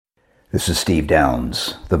This is Steve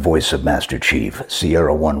Downs, the voice of Master Chief,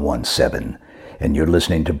 Sierra 117, and you're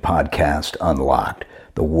listening to Podcast Unlocked,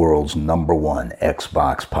 the world's #1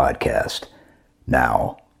 Xbox podcast.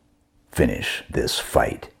 Now, finish this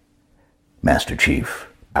fight. Master Chief,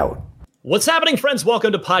 out. What's happening, friends?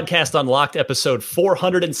 Welcome to Podcast Unlocked, episode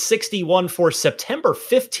 461 for September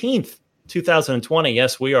 15th, 2020.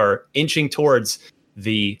 Yes, we are inching towards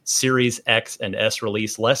the Series X and S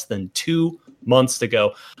release, less than 2 months to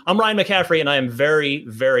go. I'm Ryan McCaffrey, and I am very,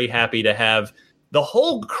 very happy to have the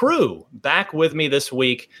whole crew back with me this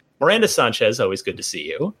week. Miranda Sanchez, always good to see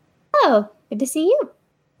you. Oh, good to see you.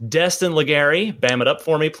 Destin Legary, bam it up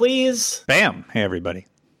for me, please. Bam. Hey, everybody.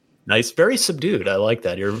 Nice, very subdued. I like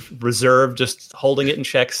that. You're reserved, just holding it in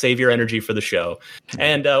check, save your energy for the show.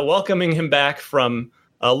 And welcoming him back from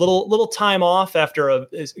a little time off after a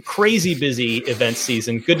crazy busy event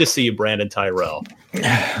season. Good to see you, Brandon Tyrell.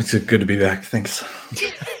 It's good to be back. Thanks.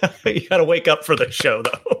 You got to wake up for the show,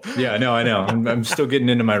 though. Yeah, no, I know. I'm still getting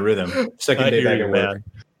into my rhythm. Second day back at work. Man.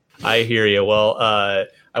 I hear you. Well,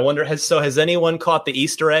 I wonder, has anyone caught the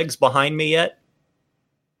Easter eggs behind me yet?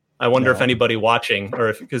 I wonder if anybody watching, or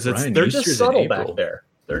if, because they're Easter's just subtle back there.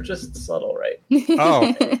 They're just subtle, right?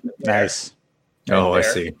 Oh, nice. Oh, I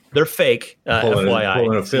see. They're fake. FYI.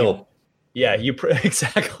 Pulling a fill. Yeah,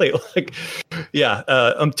 exactly. Like, yeah,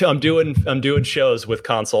 I'm doing shows with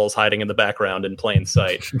consoles hiding in the background in plain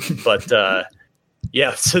sight. But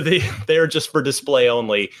yeah, so they're just for display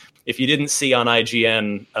only. If you didn't see on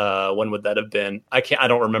IGN, when would that have been? I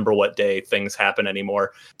don't remember what day things happen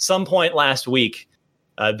anymore. Some point last week,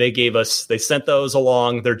 they sent those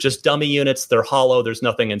along. They're just dummy units. They're hollow. There's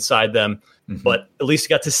nothing inside them. Mm-hmm. But at least you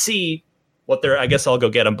got to see what they're. I guess I'll go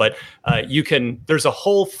get them. But there's a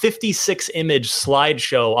whole 56 image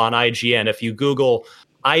slideshow on IGN. If you Google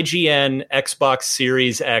IGN Xbox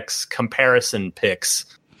Series X comparison pics,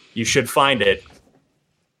 you should find it.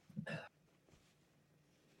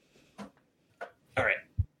 All right.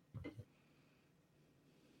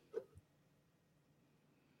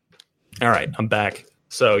 All right, I'm back.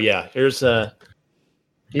 So yeah, here's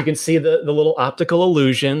you can see the little optical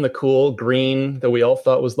illusion, the cool green that we all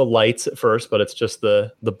thought was the lights at first, but it's just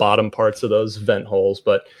the bottom parts of those vent holes.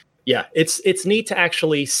 But yeah, it's neat to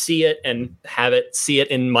actually see it and see it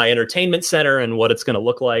in my entertainment center and what it's going to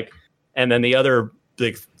look like. And then the other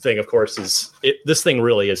big thing, of course, is this thing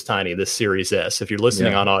really is tiny, this Series S. If you're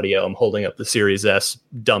listening on audio, I'm holding up the Series S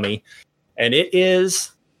dummy, and it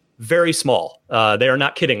is very small. They are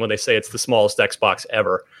not kidding when they say it's the smallest Xbox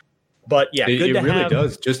ever. But yeah, it really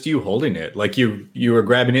does. Just you holding it, like you were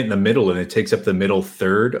grabbing it in the middle, and it takes up the middle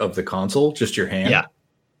third of the console. Just your hand.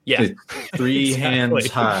 Yeah. It's three hands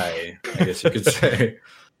high, I guess you could say.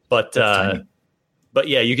 But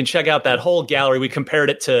yeah, you can check out that whole gallery.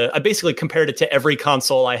 I basically compared it to every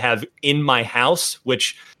console I have in my house,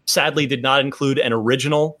 which sadly did not include an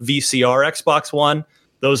original VCR Xbox One.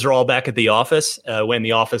 Those are all back at the office when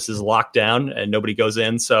the office is locked down and nobody goes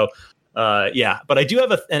in. So, yeah. But I do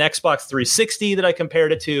have an Xbox 360 that I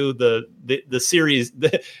compared it to. The series,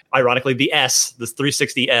 ironically, the S, the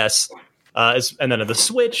 360S, and then the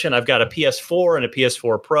Switch. And I've got a PS4 and a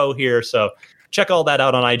PS4 Pro here. So check all that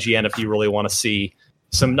out on IGN if you really want to see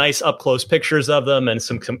some nice up-close pictures of them and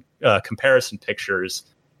some comparison pictures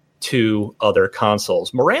to other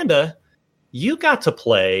consoles. Miranda, you got to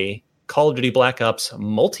play Call of Duty Black Ops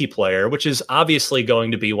multiplayer, which is obviously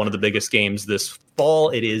going to be one of the biggest games this fall.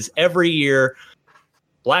 It is every year.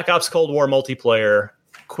 Black Ops Cold War multiplayer,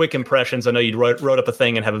 quick impressions. I know you wrote up a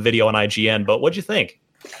thing and have a video on IGN, but what'd you think?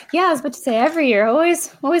 Yeah, I was about to say every year,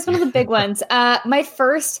 always one of the big ones. My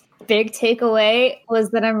first big takeaway was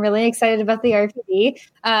that I'm really excited about the RPD.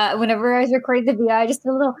 Whenever I was recording the VI, I just did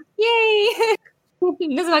a little yay.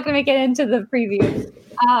 This is not going to make it into the preview.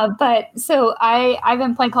 But so I've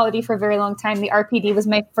been playing Call of Duty for a very long time. The RPD was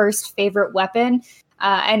my first favorite weapon.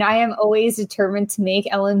 And I am always determined to make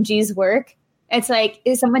LMGs work. It's like,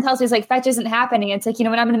 if someone tells me it's like, fetch isn't happening. It's like, you know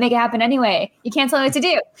what, I'm going to make it happen anyway. You can't tell me what to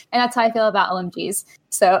do. And that's how I feel about LMGs.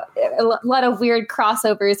 So a lot of weird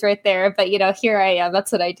crossovers right there. But, here I am.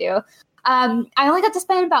 That's what I do. I only got to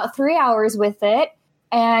spend about 3 hours with it.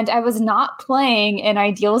 And I was not playing in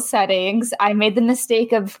ideal settings. I made the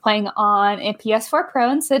mistake of playing on a PS4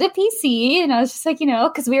 Pro instead of PC. And I was just like,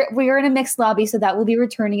 because we were in a mixed lobby, so that will be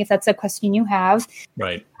returning if that's a question you have.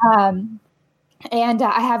 Right. And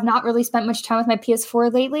I have not really spent much time with my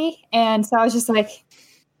PS4 lately. And so I was just like,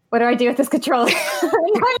 what do I do with this controller?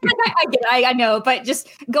 I know, but just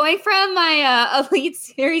going from my Elite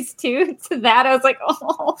Series 2 to that, I was like,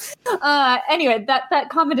 oh. Anyway, that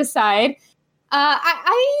comment aside,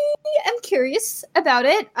 I am curious about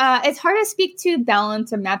it. It's hard to speak to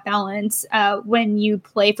balance or map balance when you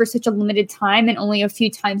play for such a limited time and only a few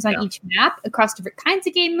times on each map across different kinds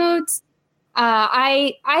of game modes.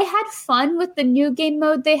 I had fun with the new game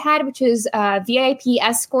mode they had, which is VIP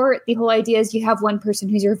Escort. The whole idea is you have one person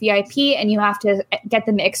who's your VIP, and you have to get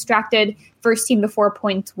them extracted. First team to 4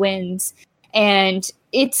 points wins. And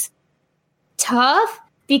it's tough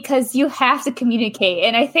because you have to communicate.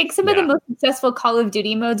 And I think some of the most successful Call of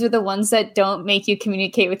Duty modes are the ones that don't make you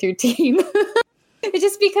communicate with your team. It's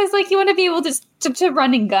just because, like, you want to be able to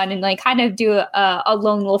run and gun and, like, kind of do a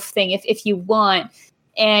lone wolf thing if you want.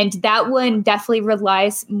 And that one definitely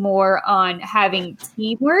relies more on having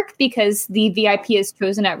teamwork because the VIP is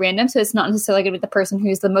chosen at random. So it's not necessarily going to be the person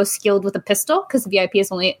who's the most skilled with a pistol because the VIP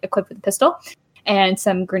is only equipped with a pistol and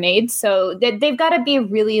some grenades. So they've got to be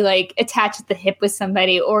really like attached at the hip with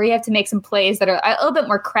somebody, or you have to make some plays that are a little bit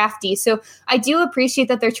more crafty. So I do appreciate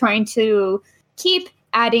that they're trying to keep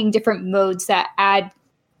adding different modes that add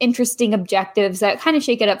interesting objectives that kind of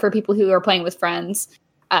shake it up for people who are playing with friends.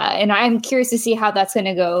 And I'm curious to see how that's going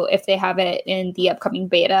to go if they have it in the upcoming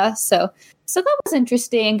beta. So that was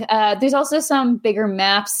interesting. There's also some bigger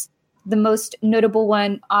maps. The most notable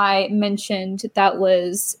one I mentioned that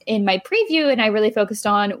was in my preview and I really focused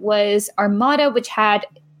on was Armada, which had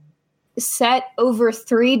set over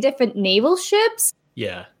 3 different naval ships.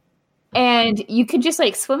 Yeah. And you could just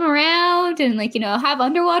like swim around and like, have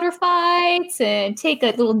underwater fights and take a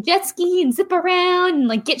little jet ski and zip around and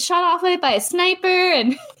like get shot off of it by a sniper.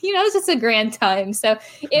 And, it's just a grand time. So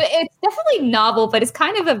it's definitely novel, but it's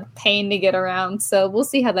kind of a pain to get around. So we'll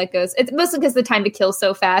see how that goes. It's mostly because the time to kill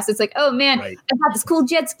so fast. It's like, oh man, right. I have this cool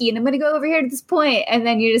jet ski and I'm going to go over here to this point. And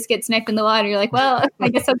then you just get sniped in the water. You're like, well, I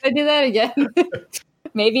guess I'm going to do that again.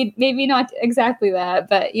 maybe not exactly that,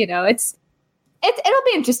 but it'll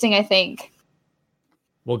be interesting, I think.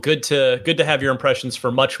 Well, good to have your impressions.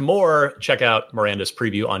 For much more, check out Miranda's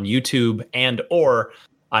preview on YouTube and or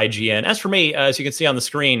IGN. As for me, as you can see on the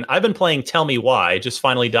screen, I've been playing Tell Me Why, just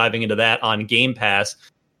finally diving into that on Game Pass.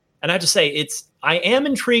 And I have to say, I am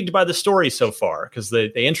intrigued by the story so far, because they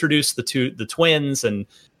introduced the twins and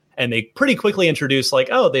they pretty quickly introduced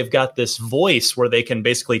they've got this voice where they can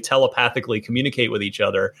basically telepathically communicate with each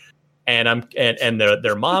other. And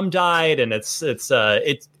their mom died, and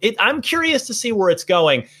I'm curious to see where it's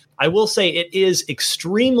going. I will say it is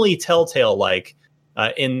extremely Telltale-like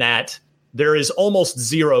in that there is almost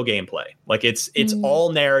zero gameplay. Like it's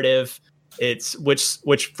all narrative. It's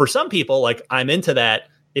which for some people, like I'm into that.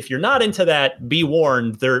 If you're not into that, be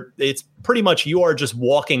warned. It's pretty much you are just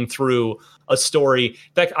walking through a story.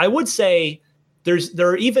 In fact, I would say there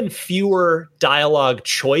are even fewer dialogue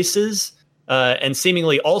choices. And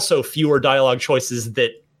seemingly also fewer dialogue choices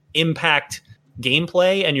that impact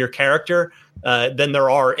gameplay and your character than there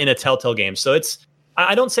are in a Telltale game. So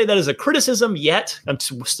I don't say that as a criticism yet. I'm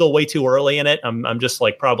still way too early in it. I'm just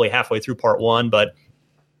like probably halfway through part 1, but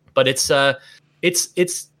it's an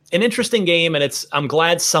interesting game, and I'm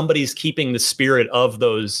glad somebody's keeping the spirit of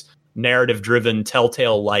those narrative-driven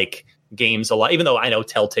Telltale-like games alive. Even though I know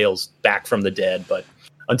Telltale's back from the dead, but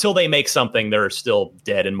until they make something, they're still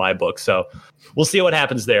dead in my book. So we'll see what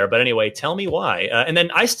happens there. But anyway, Tell Me Why. And then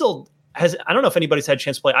I don't know if anybody's had a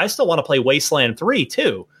chance to play. I still want to play Wasteland 3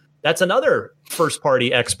 too. That's another first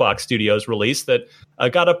party Xbox Studios release that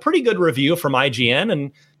got a pretty good review from IGN.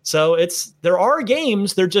 And so there are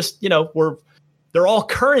games. They're just, they're all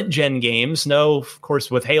current gen games. No, of course,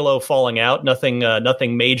 with Halo falling out, nothing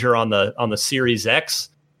major on the Series X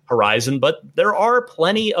horizon, but there are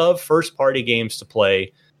plenty of first party games to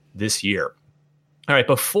play this year. All right,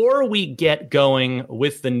 before we get going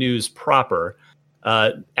with the news proper,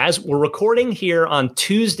 as we're recording here on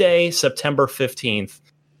Tuesday, September 15th,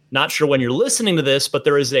 not sure when you're listening to this, but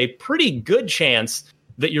there is a pretty good chance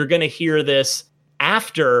that you're going to hear this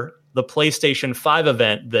after the PlayStation 5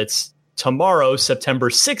 event that's tomorrow, September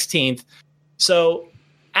 16th. So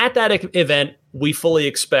at that event, we fully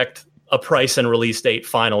expect a price and release date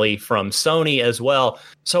finally from Sony as well.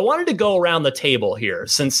 So I wanted to go around the table here,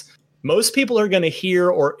 since most people are going to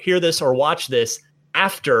hear this or watch this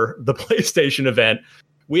after the PlayStation event.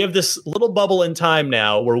 We have this little bubble in time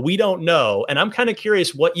now where we don't know, and I'm kind of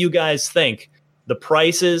curious what you guys think the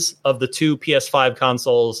prices of the 2 PS5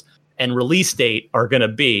 consoles and release date are going to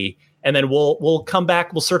be, and then we'll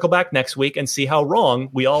circle back next week and see how wrong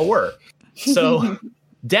we all were. So,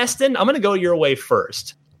 Destin, I'm going to go your way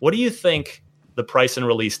first. What do you think the price and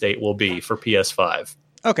release date will be for PS5?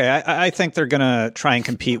 Okay, I think they're going to try and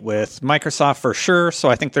compete with Microsoft for sure. So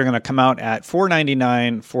I think they're going to come out at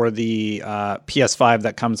 $499 for the PS5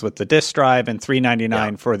 that comes with the disk drive and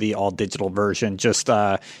 $399 for the all digital version. Just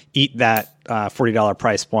eat that $40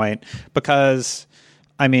 price point because,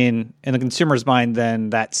 I mean, in the consumer's mind,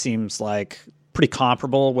 then that seems like pretty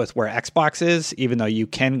comparable with where Xbox is, even though you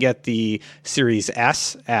can get the Series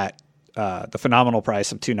S at the phenomenal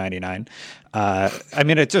price of $299. I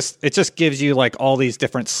mean, it just gives you like all these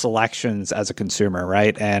different selections as a consumer,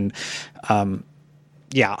 right? And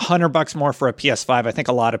 $100 more for a PS5. I think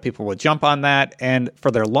a lot of people would jump on that. And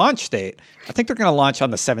for their launch date, I think they're going to launch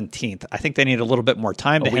on the 17th. I think they need a little bit more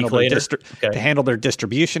time to handle their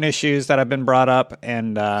distribution issues that have been brought up.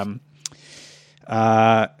 And that's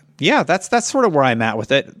sort of where I'm at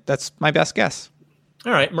with it. That's my best guess.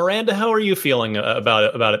 All right, Miranda, how are you feeling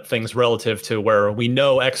about things relative to where we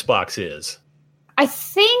know Xbox is? I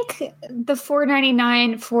think the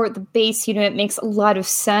 $499 for the base unit makes a lot of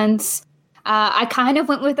sense. I kind of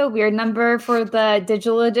went with a weird number for the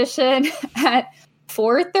digital edition at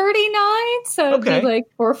 $439, so it'd be like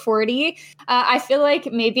 $440. I feel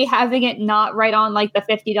like maybe having it not right on like the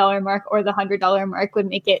 $50 mark or the $100 mark would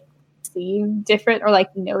make it seem different or like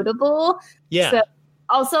notable. Yeah. So,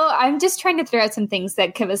 also, I'm just trying to throw out some things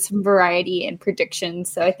that give us some variety and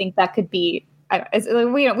predictions. So I think that could be,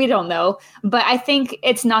 we don't know, but I think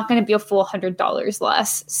it's not going to be a full $100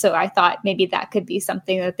 less. So I thought maybe that could be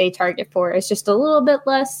something that they target for is just a little bit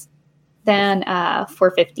less than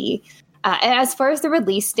 $450. As far as the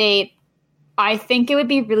release date, I think it would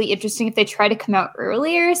be really interesting if they try to come out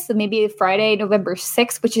earlier. So maybe Friday, November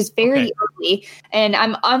 6th, which is very early. And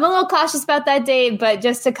I'm a little cautious about that date, but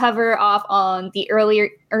just to cover off on the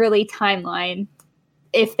early timeline,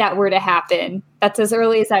 if that were to happen, that's as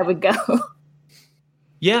early as I would go.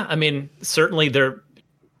 Yeah, I mean, certainly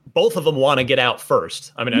both of them want to get out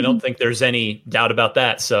first. I mean, I don't think there's any doubt about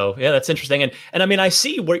that. So yeah, that's interesting. And I mean, I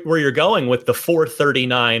see where you're going with the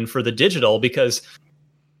 $439 for the digital, because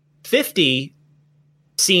 $50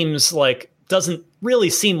 doesn't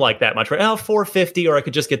really seem like that much, right? Oh, $450, or I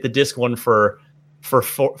could just get the disc one for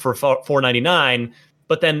 $499.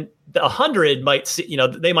 But then the $100 might,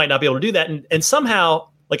 they might not be able to do that. And somehow,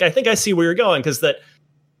 like, I think I see where you're going, because that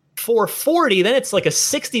 $440, then it's like a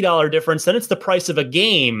 $60 difference. Then it's the price of a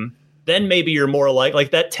game. Then maybe you're more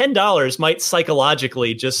like that $10 might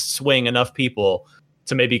psychologically just swing enough people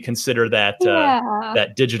to maybe consider that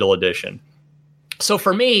that digital edition. So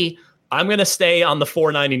for me, I'm going to stay on the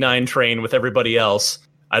 $499 train with everybody else.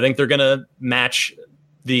 I think they're going to match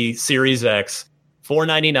the Series X.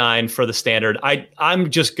 $499 for the standard.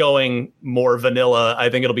 I'm just going more vanilla.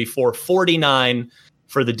 I think it'll be $449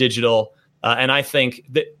 for the digital. And I think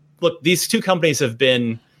that, look, these two companies have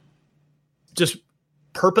been just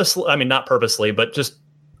not purposely, but just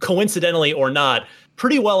coincidentally or not,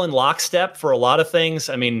 pretty well in lockstep for a lot of things.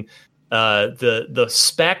 I mean, the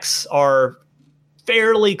specs are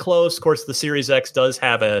fairly close. Of course, the Series X does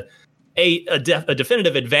have a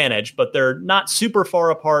definitive advantage, but they're not super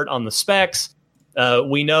far apart on the specs.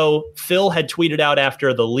 We know Phil had tweeted out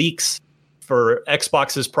after the leaks for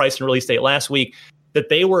Xbox's price and release date last week that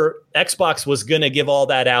Xbox was going to give all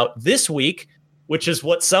that out this week, which is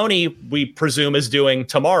what Sony, we presume, is doing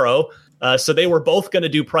tomorrow. So they were both going to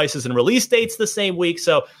do prices and release dates the same week.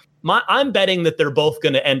 So I'm betting that they're both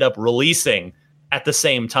going to end up releasing at the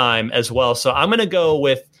same time as well. So I'm going to go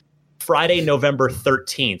with Friday, November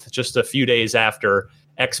 13th, just a few days after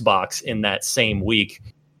Xbox in that same week,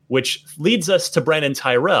 which leads us to Brennan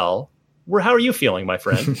Tyrell. How are you feeling, my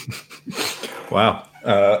friend? Wow.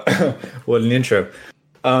 What an intro.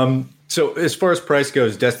 So as far as price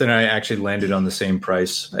goes, Destin and I actually landed on the same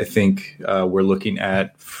price. I think we're looking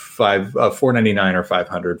at $499 or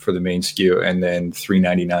 $500 for the main SKU, and then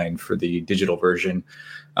 $399 for the digital version.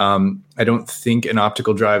 I don't think an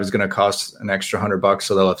optical drive is going to cost an extra $100,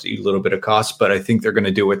 so they'll have to eat a little bit of cost. But I think they're going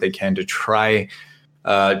to do what they can to try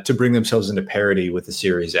to bring themselves into parity with the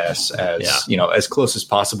Series S as close as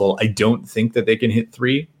possible. I don't think that they can hit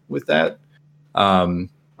 3 with that.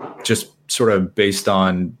 Just sort of based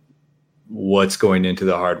on what's going into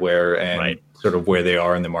the hardware and sort of where they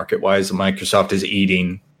are in the market wise. Microsoft is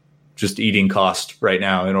eating cost right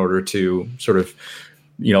now in order to sort of,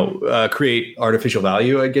 create artificial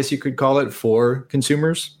value, I guess you could call it, for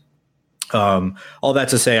consumers. All that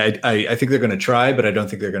to say, I think they're going to try, but I don't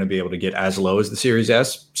think they're going to be able to get as low as the Series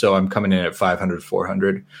S. So I'm coming in at $500,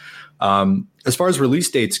 $400. As far as release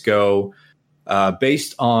dates go,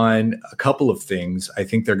 based on a couple of things, I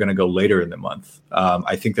think they're going to go later in the month.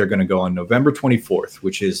 I think they're going to go on November 24th,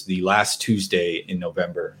 which is the last Tuesday in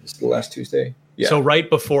November. Is it the last Tuesday? Yeah. So right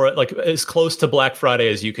before it, like as close to Black Friday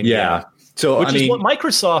as you can get. So which is what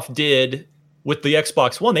Microsoft did with the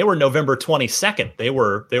Xbox One. They were November 22nd. They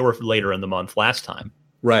were later in the month last time.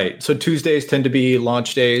 Right. So Tuesdays tend to be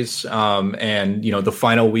launch days. And, the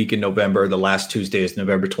final week in November, the last Tuesday is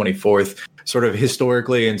November 24th. Sort of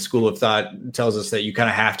historically in School of Thought tells us that you kind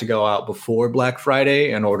of have to go out before Black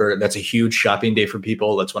Friday in order. That's a huge shopping day for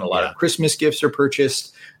people. That's when a lot of Christmas gifts are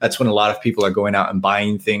purchased. That's when a lot of people are going out and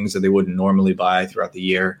buying things that they wouldn't normally buy throughout the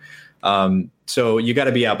year. So you got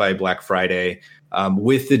to be out by Black Friday.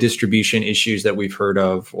 With the distribution issues that we've heard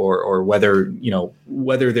of, or whether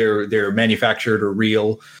they're manufactured or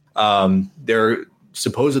real, there are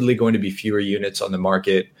supposedly going to be fewer units on the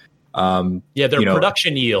market. Their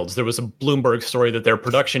production yields. There was a Bloomberg story that their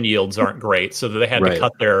production yields aren't great, so that they had to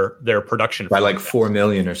cut their production by like 4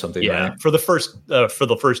 million or something. Yeah, right? for the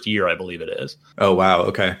first year, I believe it is. Oh wow,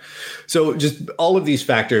 okay. So just all of these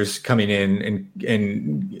factors coming in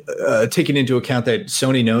and taking into account that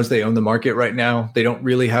Sony knows they own the market right now. They don't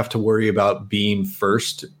really have to worry about being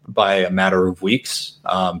first by a matter of weeks.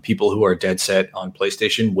 People who are dead set on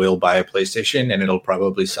PlayStation will buy a PlayStation, and it'll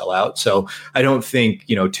probably sell out. So I don't think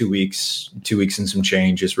 2 weeks and some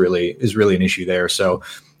change is really an issue there. So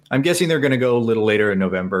I'm guessing they're going to go a little later in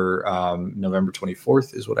November. November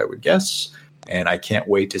 24th is what I would guess. And I can't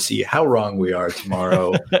wait to see how wrong we are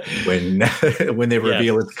tomorrow when they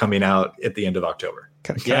reveal it's coming out at the end of October.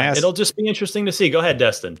 Can I ask? It'll just be interesting to see. Go ahead,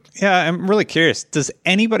 Destin. Yeah, I'm really curious. Does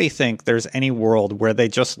anybody think there's any world where they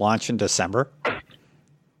just launch in December?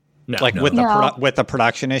 No. With the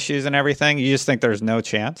production issues and everything, you just think there's no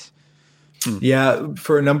chance? Yeah,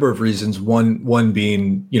 for a number of reasons. One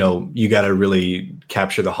being, you got to really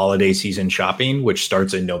capture the holiday season shopping, which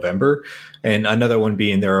starts in November. And another one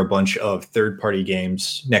being there are a bunch of third-party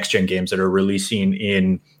games, next-gen games that are releasing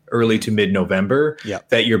in early to mid-November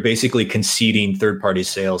that you're basically conceding third-party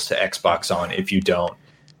sales to Xbox on if you don't,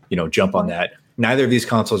 jump on that. Neither of these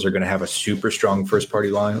consoles are going to have a super strong first-party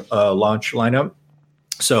launch lineup.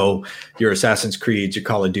 So your Assassin's Creeds, your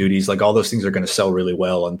Call of Duties, like all those things are going to sell really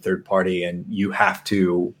well on third party, and you have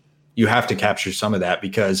to capture some of that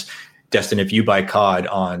because, Destin, if you buy COD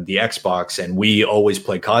on the Xbox and we always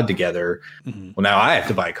play COD together, well, now I have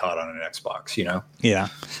to buy COD on an Xbox, Yeah,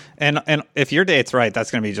 and if your date's right,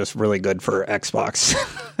 that's going to be just really good for Xbox.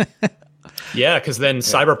 Yeah, because then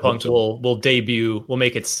Cyberpunk will debut, will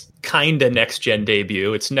make its kind of next gen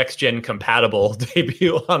debut, its next gen compatible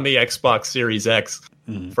debut on the Xbox Series X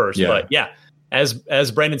first. Yeah. But yeah,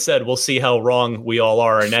 as Brandon said, we'll see how wrong we all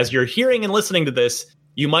are. And as you're hearing and listening to this,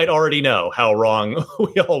 you might already know how wrong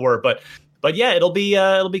we all were. But yeah, it'll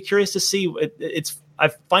be curious to see. I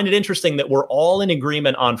find it interesting that we're all in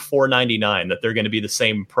agreement on $499, that they're going to be the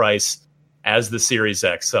same price as the Series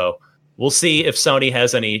X. So we'll see if Sony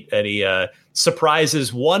has any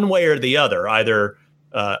surprises one way or the other, either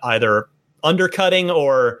undercutting,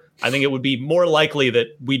 or I think it would be more likely that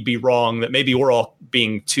we'd be wrong, that maybe we're all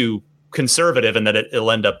being too conservative and that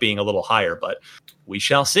it'll end up being a little higher, but we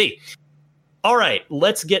shall see. All right,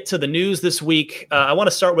 let's get to the news this week. I want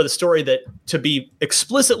to start with a story that, to be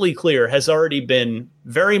explicitly clear, has already been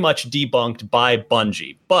very much debunked by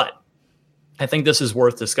Bungie, but I think this is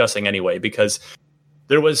worth discussing anyway, because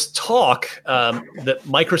there was talk that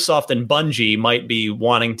Microsoft and Bungie might be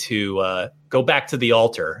wanting to go back to the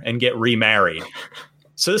altar and get remarried.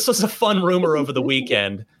 So this was a fun rumor over the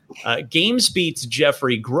weekend. GamesBeat's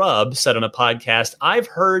Jeffrey Grubb said on a podcast, "I've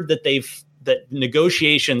heard that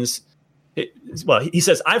negotiations." He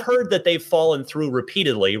says, "I've heard that they've fallen through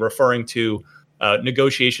repeatedly," referring to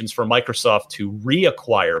negotiations for Microsoft to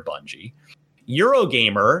reacquire Bungie.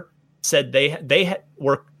 Eurogamer said they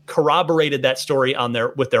were corroborated that story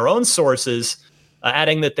with their own sources,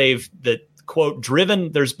 adding that quote,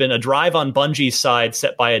 there's been a drive on Bungie's side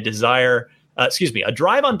set by a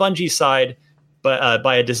drive on Bungie's side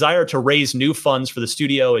by a desire to raise new funds for the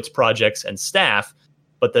studio, its projects and staff,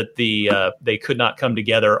 but that they could not come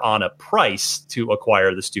together on a price to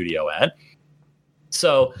acquire the studio at.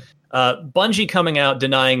 So Bungie coming out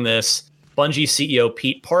denying this. Bungie CEO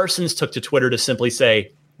Pete Parsons took to Twitter to simply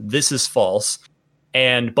say, "This is false."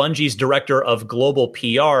 And Bungie's director of global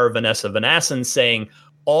PR, Vanessa Vanasson, saying,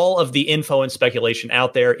 "All of the info and speculation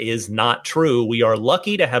out there is not true. We are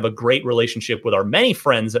lucky to have a great relationship with our many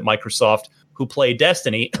friends at Microsoft who play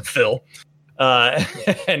Destiny, Phil.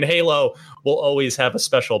 And Halo will always have a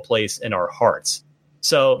special place in our hearts."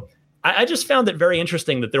 So I just found it very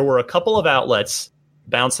interesting that there were a couple of outlets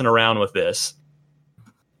bouncing around with this.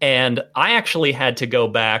 And I actually had to go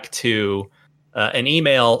back to an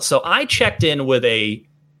email. So I checked in with a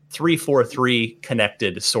 343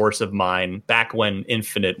 connected source of mine back when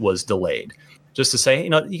Infinite was delayed. just to say,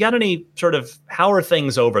 you got any sort of, how are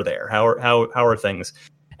things over there? How are things?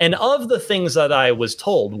 And of the things that I was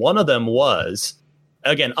told, one of them was,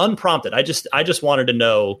 again, unprompted. I just wanted to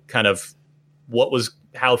know kind of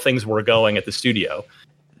how things were going at the studio.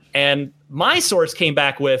 And my source came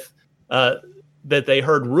back with that they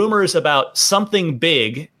heard rumors about something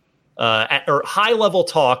big or high-level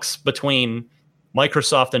talks between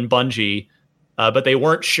Microsoft and Bungie, but they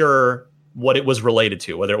weren't sure what it was related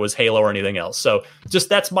to, whether it was Halo or anything else. So just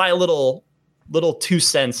that's my little 2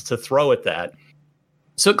 cents to throw at that.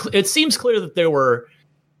 So it seems clear that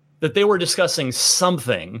they were discussing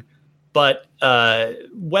something, but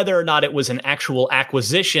whether or not it was an actual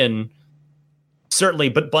acquisition, certainly,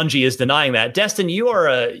 but Bungie is denying that. Destin, you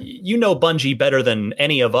know Bungie better than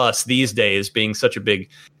any of us these days, being such a big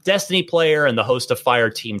Destiny player and the host of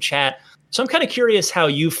Fireteam Chat. So I'm kind of curious how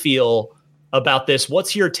you feel about this.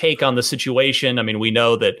 What's your take on the situation? I mean, we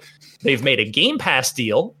know that they've made a Game Pass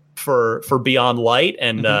deal for Beyond Light,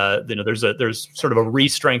 and there's sort of a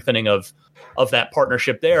re-strengthening of that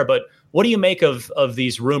partnership there. But what do you make of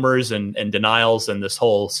these rumors and denials and this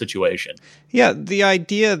whole situation? Yeah, the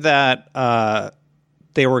idea that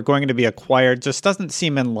they were going to be acquired just doesn't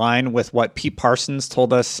seem in line with what Pete Parsons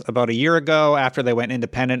told us about a year ago after they went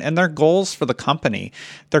independent and their goals for the company.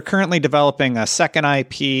 They're currently developing a second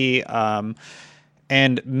IP,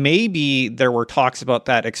 and maybe there were talks about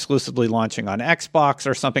that exclusively launching on Xbox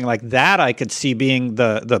or something like that. I could see being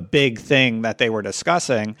the big thing that they were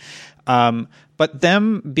discussing. But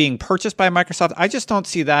them being purchased by Microsoft, I just don't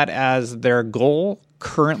see that as their goal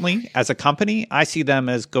currently as a company. I see them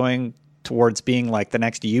as going towards being like the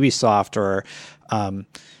next Ubisoft or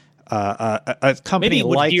a company maybe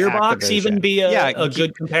would like Gearbox Activision. Even be a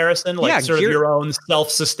good comparison, like sort of your own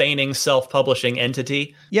self-sustaining, self-publishing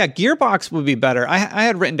entity? Yeah, Gearbox would be better. I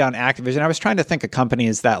had written down Activision. I was trying to think of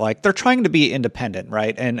companies that like they're trying to be independent,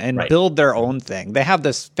 right, and right. build their own thing. They have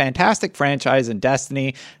this fantastic franchise in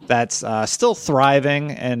Destiny that's still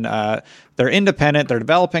thriving, and they're independent. They're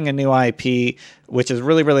developing a new IP, which is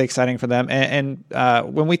really, really exciting for them. And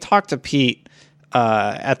when we talked to Pete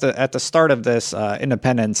at the start of this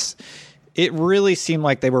independence, it really seemed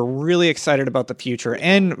like they were really excited about the future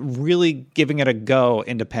and really giving it a go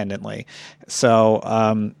independently. So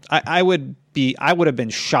I would have been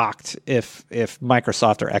shocked if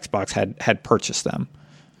Microsoft or Xbox had purchased them.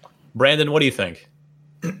 Brandon, what do you think?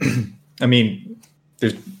 I mean,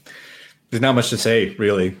 there's not much to say,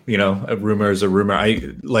 really. A rumor is a rumor. I,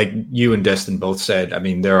 like you and Destin both said, I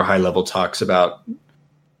mean, there are high level talks about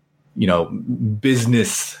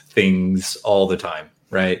business things all the time,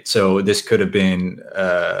 right? So this could have been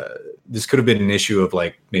an issue of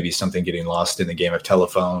like maybe something getting lost in the game of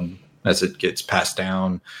telephone as it gets passed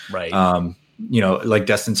down, right? Like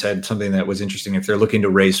Destin said, something that was interesting. If they're looking to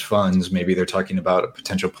raise funds, maybe they're talking about a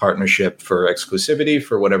potential partnership for exclusivity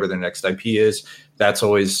for whatever their next IP is. That's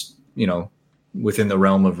always within the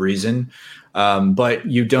realm of reason, but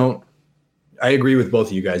you don't. I agree with both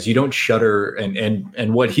of you guys. You don't shutter,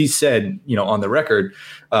 and what he said, on the record,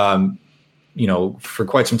 for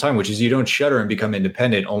quite some time, which is you don't shutter and become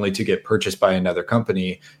independent only to get purchased by another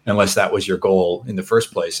company unless that was your goal in the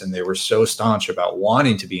first place. And they were so staunch about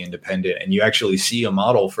wanting to be independent. And you actually see a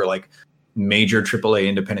model for like major AAA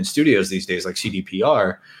independent studios these days, like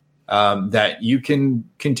CDPR, that you can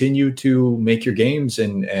continue to make your games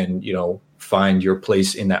and find your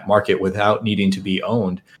place in that market without needing to be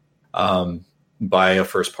owned by a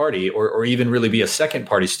first party or even really be a second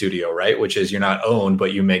party studio, right? Which is you're not owned,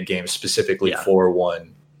 but you make games specifically for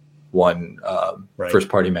one right. first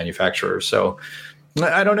party manufacturer. So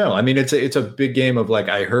I don't know. I mean, it's a big game of like,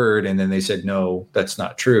 I heard, and then they said, no, that's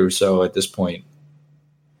not true. So at this point,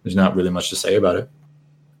 there's not really much to say about it.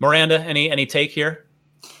 Miranda, any take here?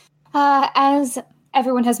 As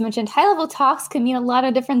everyone has mentioned, high-level talks can mean a lot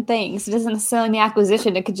of different things. It doesn't necessarily mean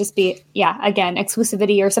acquisition. It could just be, again,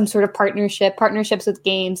 exclusivity or some sort of partnerships with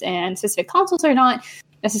games and specific consoles are not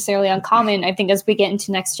necessarily uncommon. I think as we get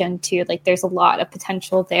into next gen too, like there's a lot of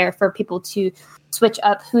potential there for people to switch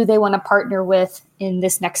up who they want to partner with in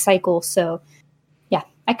this next cycle. So yeah,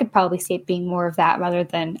 I could probably see it being more of that rather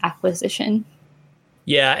than acquisition.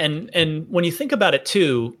 Yeah, and when you think about it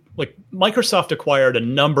too, like Microsoft acquired a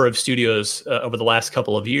number of studios over the last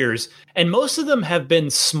couple of years, and most of them have been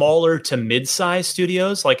smaller to mid-sized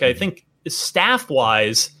studios. Like I think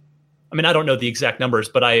staff-wise, I mean, I don't know the exact numbers,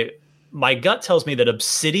 but my gut tells me that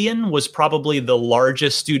Obsidian was probably the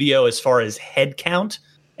largest studio as far as head count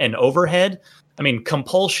and overhead. I mean,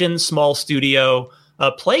 Compulsion, small studio.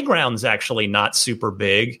 Playground's actually not super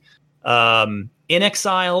big.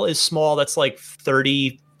 inXile is small. That's like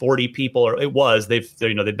 30, 40 people, or it was. They've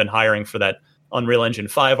been hiring for that Unreal Engine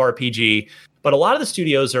 5 RPG. But a lot of the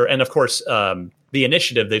studios are, and of course, the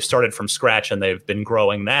Initiative, they've started from scratch and they've been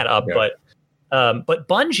growing that up. Yeah. But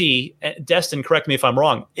Bungie, Destin, correct me if I'm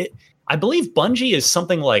wrong, I believe Bungie is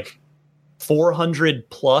something like 400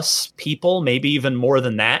 plus people, maybe even more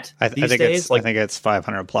than that these days. I think it's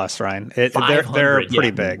 500 plus, Ryan. They're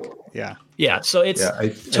pretty big. Yeah. Yeah. So it's. Yeah, I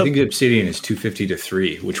think Obsidian is 250 to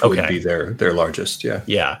 3, which would be their largest. Yeah.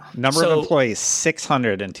 Yeah. Number of employees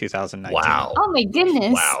 600 in 2019. Wow. Oh my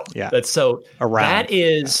goodness. Wow. Yeah. That's so. Around. That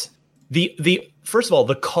is the first of all,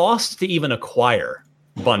 the cost to even acquire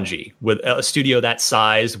Bungie with a studio that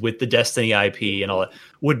size with the Destiny IP and all that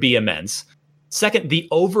would be immense. Second, the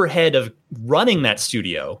overhead of running that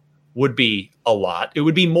studio would be a lot. It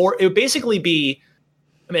would be more. It would basically be.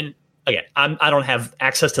 I mean, again, I don't have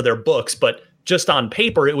access to their books, but just on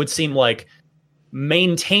paper, it would seem like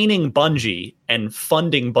maintaining Bungie and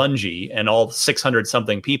funding Bungie and all 600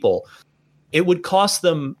 something people, it would cost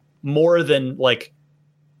them more than like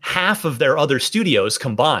half of their other studios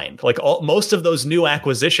combined. Like most of those new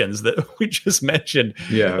acquisitions that we just mentioned.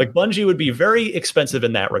 Yeah. Like Bungie would be very expensive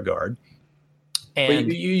in that regard. And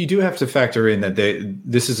but you do have to factor in that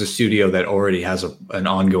this is a studio that already has an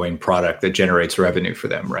ongoing product that generates revenue for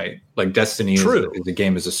them, right? Like Destiny is a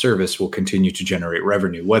game as a service will continue to generate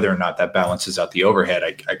revenue. Whether or not that balances out the overhead,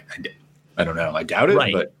 I don't know. I doubt it.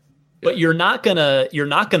 Right. But you're not gonna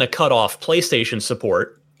cut off PlayStation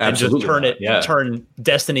support and just turn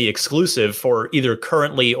Destiny exclusive for either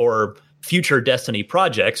currently or future Destiny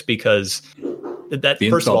projects, because that the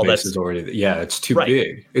first of all, base is already it's too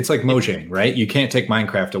big. It's like Mojang, right? You can't take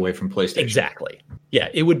Minecraft away from PlayStation. Exactly. Yeah,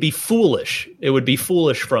 it would be foolish. It would be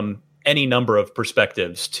foolish from any number of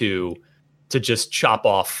perspectives to just chop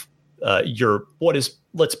off what is,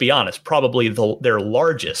 let's be honest, probably their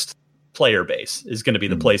largest player base is going to be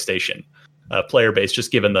the PlayStation player base,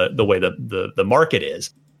 just given the way the market is.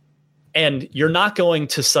 And you're not going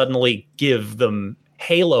to suddenly give them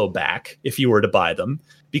Halo back if you were to buy them,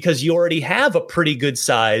 because you already have a pretty good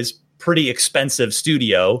size, pretty expensive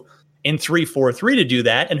studio in 343 to do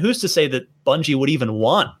that. And who's to say that Bungie would even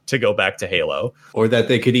want to go back to Halo? Or that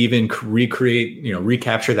they could even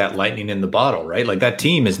recapture that lightning in the bottle, right? Like that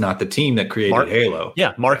team is not the team that created Halo.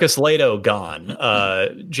 Yeah, Marcus Lato gone,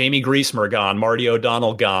 Jamie Griesmer gone, Marty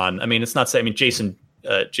O'Donnell gone. I mean, it's not saying, Jason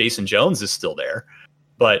Jones is still there,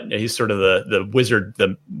 but he's sort of the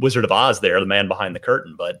Wizard of Oz there, the man behind the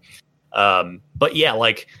curtain. But yeah,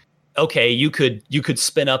 like, okay, you could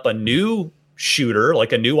spin up a new shooter,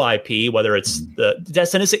 like a new IP, whether it's the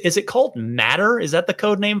Destiny. Is it called Matter? Is that the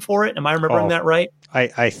code name for it? Am I remembering that right?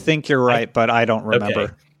 I think you're right, but I don't remember.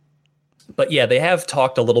 Okay. But yeah, they have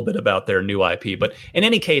talked a little bit about their new IP. But in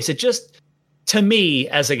any case, it just, to me,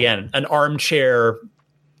 as again, an armchair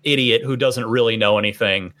idiot who doesn't really know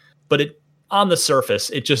anything, but on the surface,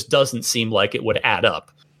 it just doesn't seem like it would add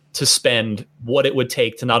up to spend what it would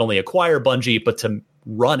take to not only acquire Bungie, but to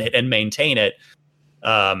run it and maintain it.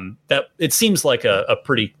 That it seems like a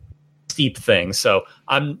pretty steep thing. So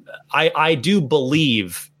I do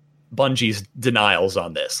believe Bungie's denials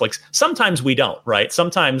on this. Like sometimes we don't, right?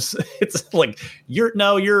 Sometimes it's like you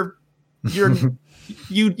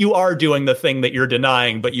are doing the thing that you're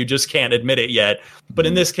denying, but you just can't admit it yet. But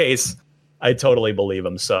in this case, I totally believe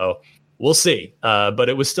him. So we'll see. But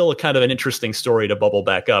it was still a kind of an interesting story to bubble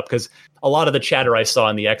back up, because a lot of the chatter I saw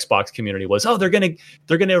in the Xbox community was, they're gonna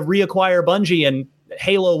reacquire Bungie and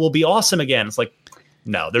Halo will be awesome again. It's like,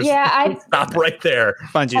 no, there's stop right there.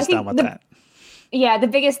 Bungie's done with that. Yeah, the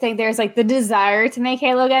biggest thing there is like the desire to make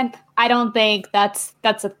Halo again. I don't think that's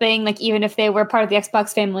a thing. Like even if they were part of the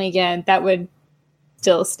Xbox family again, that would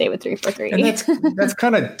still stay with 343. And that's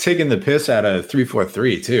kind of taking the piss out of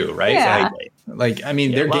 343 too, right? Yeah. Like I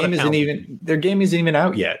mean, their game isn't even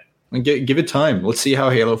out yet. Like, give it time. Let's see how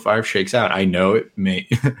Halo 5 shakes out. I know it may,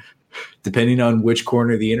 depending on which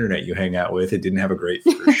corner of the internet you hang out with, it didn't have a great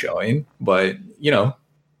first showing, but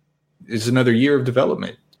it's another year of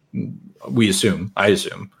development. I assume.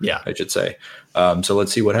 Yeah, I should say. So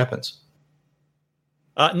let's see what happens.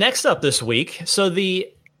 Next up this week, so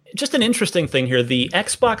just an interesting thing here, the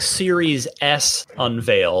Xbox Series S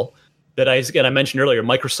unveil that I mentioned earlier,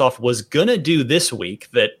 Microsoft was gonna do this week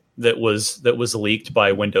that was leaked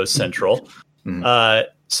by Windows Central.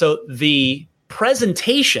 So the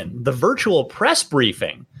presentation, the virtual press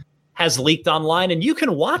briefing, has leaked online, and you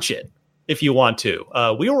can watch it if you want to.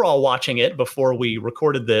 We were all watching it before we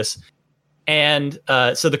recorded this. And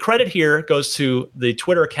so the credit here goes to the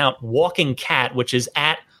Twitter account Walking Cat, which is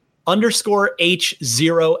at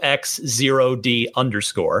 _H0x0D_.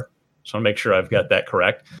 Just want to make sure I've got that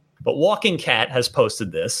correct. But Walking Cat has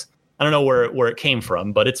posted this. I don't know where it came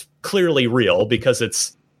from, but it's clearly real because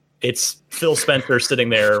it's Phil Spencer sitting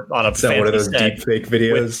there on a it's not one of those deep fake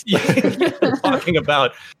videos talking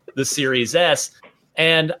about the Series S.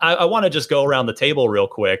 And I want to just go around the table real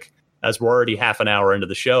quick as we're already half an hour into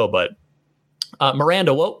the show. But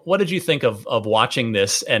Miranda, what did you think of watching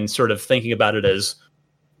this and sort of thinking about it as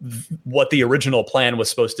what the original plan was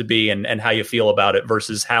supposed to be and how you feel about it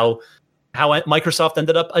versus how Microsoft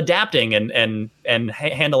ended up adapting and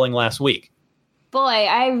handling last week? Boy,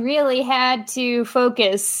 I really had to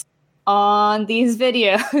focus on these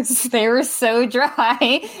videos. They were so dry.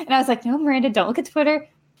 And I was like, no, Miranda, don't look at Twitter.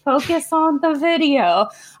 Focus on the video.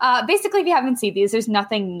 Basically, if you haven't seen these, there's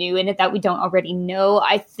nothing new in it that we don't already know.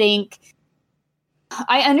 I think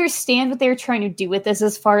I understand what they're trying to do with this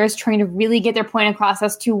as far as trying to really get their point across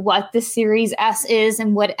as to what the Series S is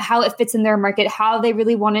and how it fits in their market, how they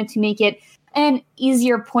really wanted to make it an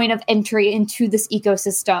easier point of entry into this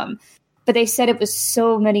ecosystem. But they said it was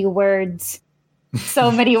so many words. So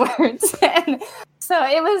many words. And so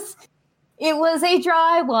it was a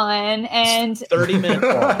dry one, and 30 minutes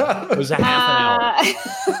long. It was a half an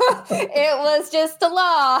hour. It was just a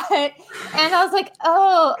lot. And I was like,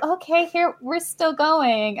 oh, okay, here, we're still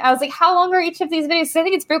going. I was like, how long are each of these videos? I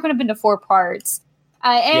think it's broken up into 4 parts.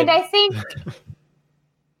 I think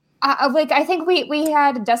I think we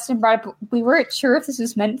had Dustin brought up, we weren't sure if this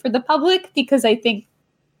was meant for the public because I think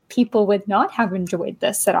people would not have enjoyed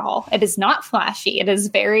this at all. It is not flashy. It is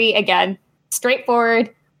very, again,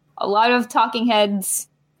 straightforward. A lot of talking heads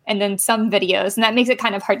and then some videos. And that makes it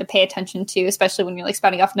kind of hard to pay attention to, especially when you're like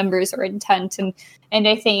spouting off numbers or intent. And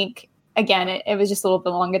I think, again, it was just a little bit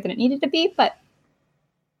longer than it needed to be. But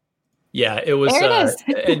yeah, it was. There it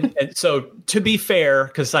is. and so to be fair,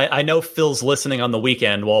 because I know Phil's listening on the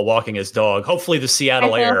weekend while walking his dog. Hopefully the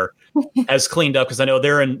Seattle air has cleaned up because I know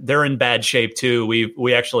they're in bad shape too.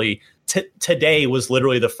 We actually today was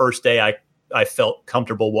literally the first day I felt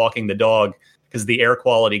comfortable walking the dog, because the air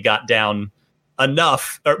quality got down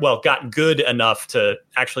enough, got good enough to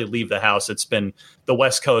actually leave the house. It's been, the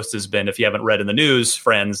West Coast has been, if you haven't read in the news,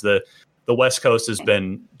 friends, the West Coast has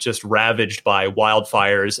been just ravaged by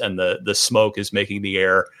wildfires, and the smoke is making the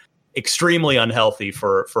air extremely unhealthy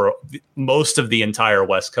for most of the entire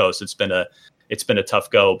West Coast. It's been a tough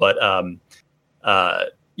go. But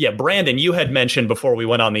Brandon, you had mentioned before we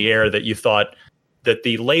went on the air that you thought that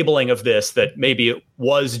the labeling of this, that maybe it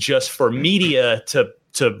was just for media to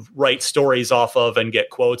write stories off of and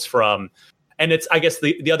get quotes from. And it's, I guess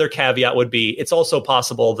the other caveat would be, it's also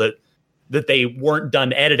possible that they weren't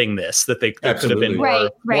done editing this, that there could have been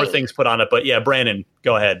more things put on it. But yeah, Brandon,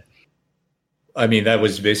 go ahead. I mean, that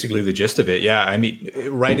was basically the gist of it. Yeah. I mean,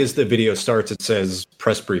 right as the video starts, it says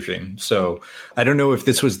press briefing. So I don't know if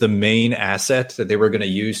this was the main asset that they were going to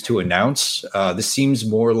use to announce. This seems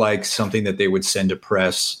more like something that they would send to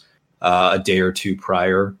press a day or two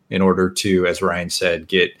prior in order to, as Ryan said,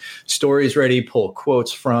 get stories ready, pull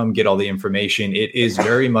quotes from, get all the information. It is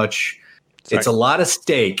very much, it's a lot of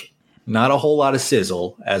steak, not a whole lot of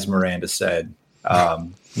sizzle, as Miranda said,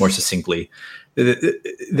 more succinctly.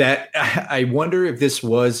 That I wonder if this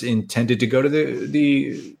was intended to go to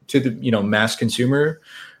the mass consumer.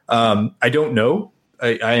 I don't know.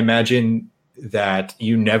 I imagine that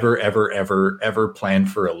you never ever plan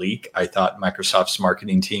for a leak. I thought Microsoft's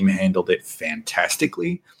marketing team handled it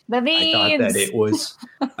fantastically. I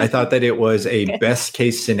thought that it was a best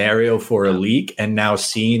case scenario for a leak, and now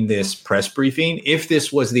seeing this press briefing, if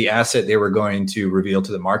this was the asset they were going to reveal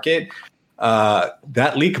to the market,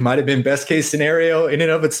 that leak might have been best case scenario in and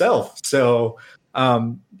of itself. So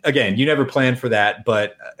again, you never plan for that,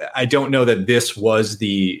 but I don't know that this was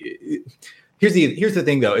here's the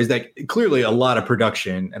thing though, is that clearly a lot of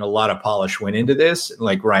production and a lot of polish went into this.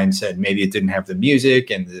 Like Ryan said, maybe it didn't have the music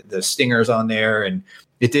and the stingers on there, and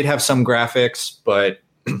it did have some graphics, but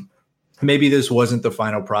maybe this wasn't the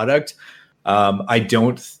final product. I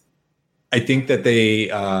think that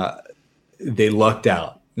they lucked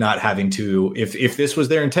out. Not having to, if this was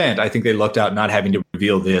their intent, I think they lucked out not having to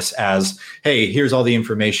reveal this as, hey, here's all the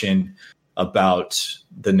information about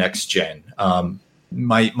the next gen.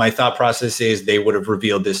 My thought process is they would have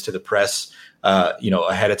revealed this to the press,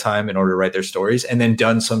 ahead of time in order to write their stories, and then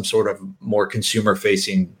done some sort of more consumer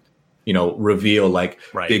facing, reveal, like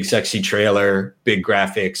big sexy trailer, big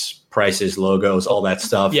graphics, prices, logos, all that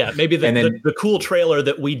stuff. Yeah, maybe the cool trailer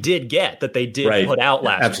that we did get, that they did put out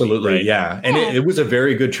last Absolutely, week. Right? Yeah. And it was a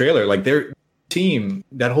very good trailer. Like their team,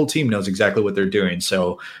 that whole team knows exactly what they're doing.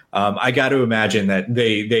 So I got to imagine that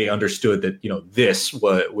they understood that, this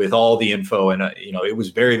with all the info and, it was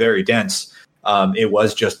very, very dense. It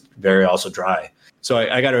was just very also dry. So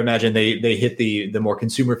I got to imagine they hit the more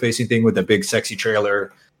consumer facing thing with the big sexy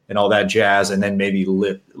trailer and all that jazz, and then maybe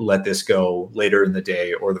let this go later in the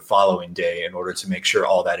day or the following day in order to make sure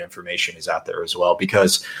all that information is out there as well.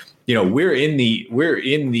 Because we're in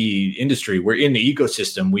the industry, we're in the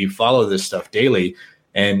ecosystem, we follow this stuff daily,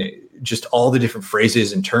 and just all the different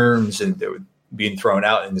phrases and terms and being thrown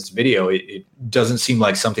out in this video, it doesn't seem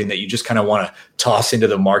like something that you just kind of want to toss into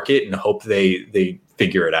the market and hope they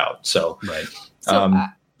figure it out. So, right.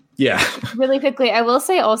 Yeah. Really quickly, I will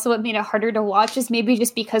say also what made it harder to watch is maybe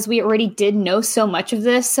just because we already did know so much of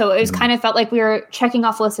this. So it was kind of felt like we were checking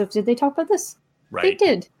off a list of, did they talk about this? Right. They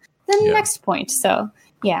did. Then next point. So,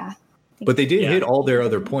 yeah. But they did hit all their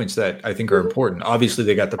other points that I think are important. Obviously,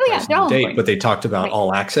 they got the price and the date, but they talked about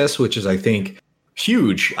all access, which is, I think,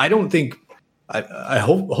 huge. I don't think, I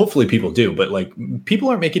hope, hopefully people do, but like people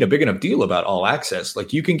aren't making a big enough deal about all access.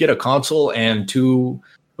 Like you can get a console and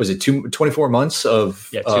 24 months of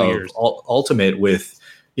 2 years Ultimate with,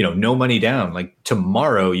 no money down. Like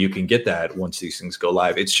tomorrow you can get that once these things go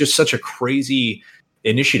live. It's just such a crazy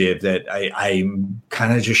initiative that I'm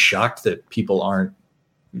kind of just shocked that people aren't,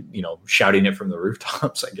 shouting it from the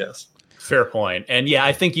rooftops, I guess. Fair point. And yeah,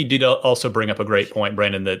 I think you did also bring up a great point,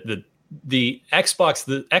 Brandon, that the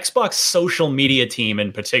Xbox social media team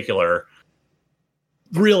in particular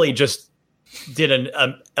really just did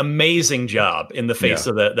an amazing job in the face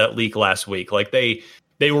of that leak last week. Like they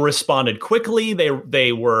were responded quickly.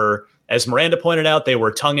 They were, as Miranda pointed out, they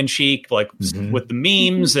were tongue in cheek, like with the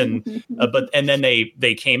memes and then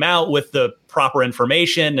they came out with the proper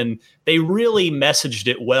information and they really messaged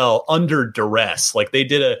it well under duress. Like they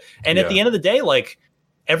did at the end of the day, like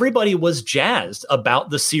everybody was jazzed about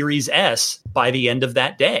the Series S by the end of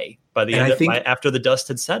that day, after the dust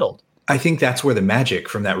had settled. I think that's where the magic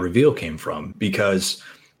from that reveal came from, because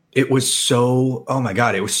it was so, oh my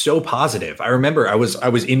God, it was so positive. I remember I was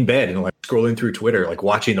in bed and like scrolling through Twitter, like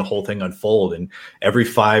watching the whole thing unfold, and every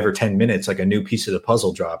 5 or 10 minutes, like a new piece of the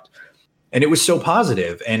puzzle dropped. And it was so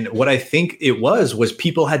positive. And what I think it was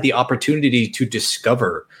people had the opportunity to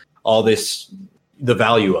discover all this, the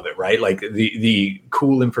value of it, right? Like the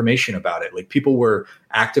cool information about it. Like people were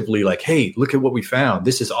actively like, hey, look at what we found.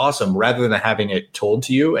 This is awesome. Rather than having it told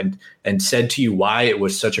to you and said to you why it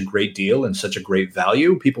was such a great deal and such a great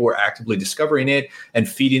value, people were actively discovering it and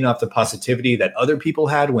feeding off the positivity that other people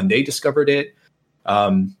had when they discovered it.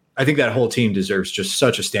 I think that whole team deserves just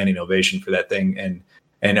such a standing ovation for that thing.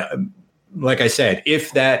 And like I said,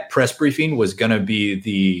 if that press briefing was going to be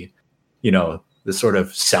the sort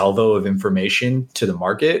of salvo of information to the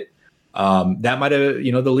market, that might have,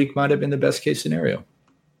 the leak might have been the best case scenario.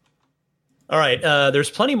 All right. There's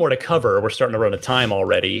plenty more to cover. We're starting to run out of time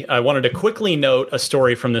already. I wanted to quickly note a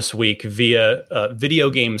story from this week via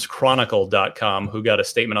videogameschronicle.com, who got a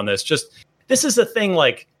statement on this. This is a thing,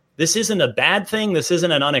 like, this isn't a bad thing. This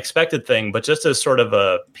isn't an unexpected thing, but just as sort of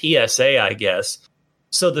a PSA, I guess.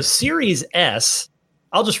 So the Series S,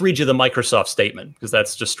 I'll just read you the Microsoft statement because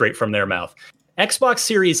that's just straight from their mouth. Xbox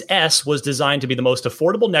Series S was designed to be the most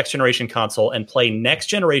affordable next-generation console and play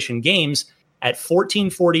next-generation games at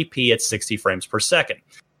 1440p at 60 frames per second.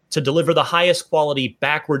 To deliver the highest quality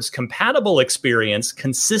backwards-compatible experience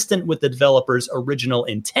consistent with the developer's original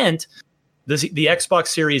intent, the Xbox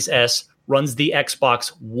Series S runs the Xbox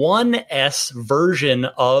One S version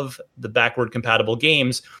of the backward-compatible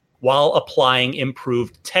games while applying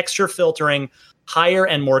improved texture filtering, higher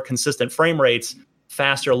and more consistent frame rates,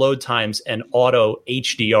 faster load times, and auto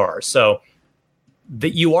HDR. So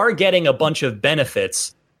that you are getting a bunch of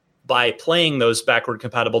benefits by playing those backward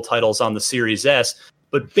compatible titles on the Series S,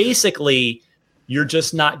 but basically you're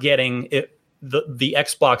just not getting the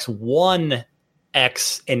Xbox One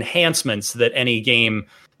X enhancements that any game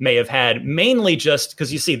may have had, mainly just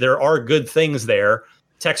because you see there are good things there: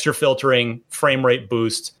 texture filtering, frame rate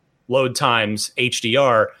boost, load times,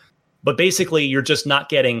 HDR, but basically you're just not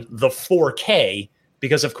getting the 4K,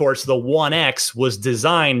 because of course the One X was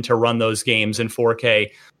designed to run those games in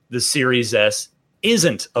 4K. The Series S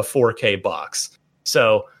isn't a 4K box.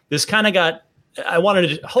 So this kind of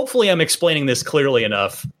hopefully I'm explaining this clearly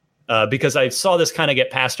enough, because I saw this kind of get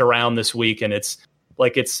passed around this week, and it's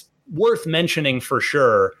worth mentioning for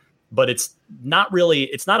sure, but it's not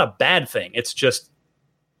a bad thing. It's just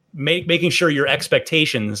making sure your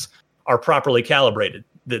expectations are properly calibrated.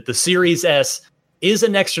 That the Series S is a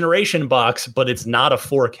next generation box, but it's not a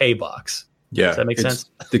 4K box. Yeah, does that make sense?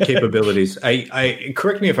 The capabilities. I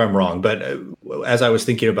correct me if I'm wrong, but as I was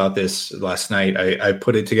thinking about this last night, I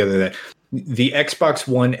put it together that the Xbox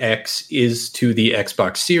One X is to the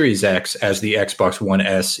Xbox Series X as the Xbox One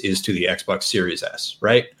S is to the Xbox Series S,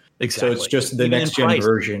 right? Exactly. So it's just the next gen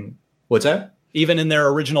version. What's that? even in their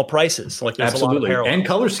original prices. Like there's Absolutely. a lot of parallels. And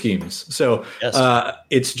color schemes. So Yes.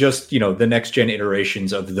 it's just, the next gen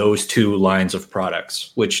iterations of those two lines of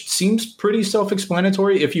products, which seems pretty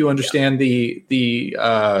self-explanatory if you understand the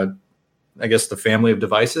I guess the family of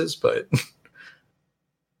devices, but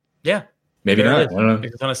Yeah. maybe There not. it I is. don't know.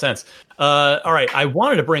 Makes a ton of sense. All right. I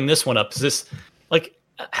wanted to bring this one up because this, like,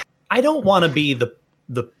 I don't want to be the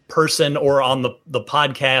person or on the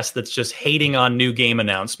podcast that's just hating on new game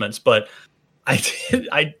announcements, but I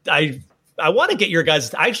want to get your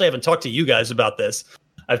guys. I actually haven't talked to you guys about this.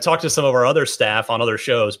 I've talked to some of our other staff on other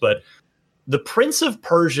shows, but the Prince of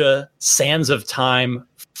Persia: Sands of Time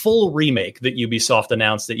full remake that Ubisoft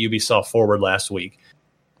announced at Ubisoft Forward last week.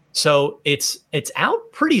 So it's out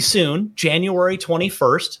pretty soon, January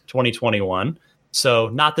 21st, 2021. So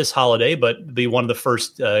not this holiday, but be one of the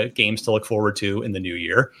first games to look forward to in the new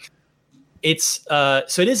year. It's so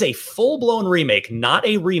it is a full-blown remake, not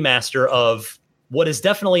a remaster of what is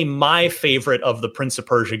definitely my favorite of the Prince of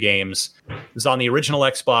Persia games. It was on the original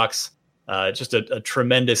Xbox, just a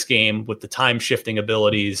tremendous game with the time-shifting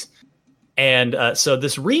abilities. And so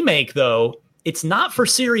this remake, though, it's not for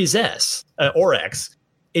Series S or X.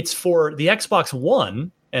 It's for the Xbox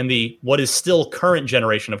One and the what is still current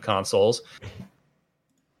generation of consoles.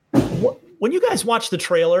 When you guys watched the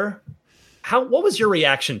trailer, what was your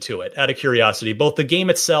reaction to it, out of curiosity, both the game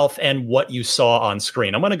itself and what you saw on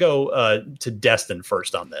screen? I'm going to go to Destin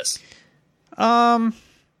first on this. I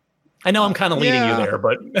know I'm kind of leading you there,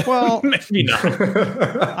 but well, maybe not.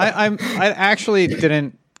 I actually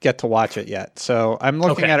didn't get to watch it yet, so I'm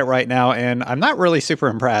looking at it right now, and I'm not really super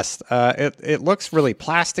impressed. It looks really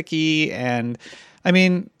plasticky, and I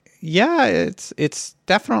mean, yeah, it's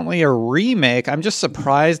definitely a remake. I'm just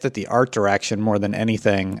surprised at the art direction more than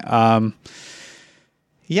anything.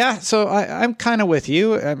 Yeah, so I'm kind of with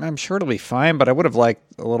you. I'm sure it'll be fine, but I would have liked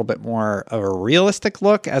a little bit more of a realistic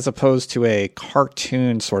look as opposed to a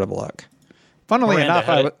cartoon sort of look. Funnily Miranda,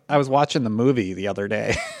 enough, I was watching the movie the other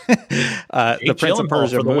day, the Prince of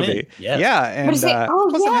Persia movie. Yes. Yeah, and wasn't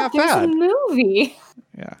half there's bad. a movie.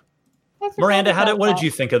 Yeah, Miranda, what did you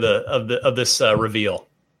think of this reveal?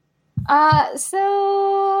 So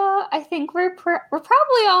I think we're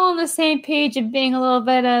probably all on the same page of being a little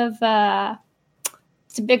bit of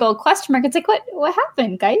it's a big old question mark. It's like what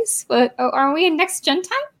happened, guys? Are we in next gen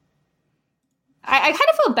time? I kind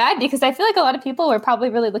of feel bad because I feel like a lot of people were probably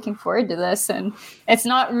really looking forward to this, and it's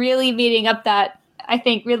not really meeting up that, I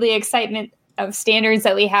think, really excitement of standards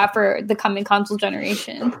that we have for the coming console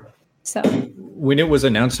generation. So when it was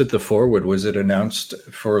announced at the Forward, was it announced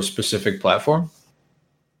for a specific platform?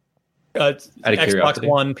 Xbox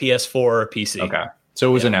One, PS4, PC. Okay, so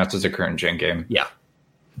it was announced as a current gen game. Yeah,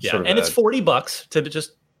 Sort of and it's $40 to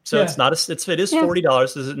just it's not it is $40.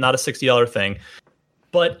 This is not a $60 thing.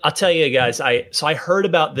 But I'll tell you guys, I heard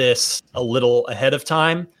about this a little ahead of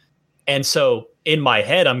time, and so in my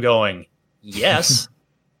head I'm going, yes,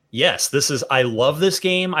 I love this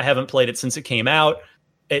game. I haven't played it since it came out.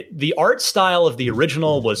 The art style of the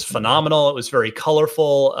original was phenomenal. It was very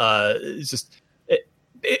colorful.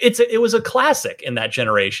 It was a classic in that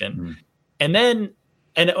generation. Mm. And then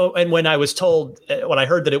and when I was told, when I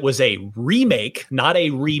heard that it was a remake, not a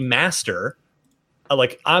remaster,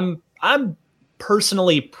 I'm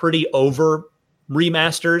personally pretty over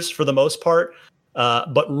remasters for the most part,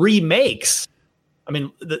 but remakes. I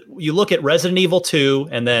mean, you look at Resident Evil 2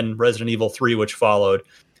 and then Resident Evil 3, which followed,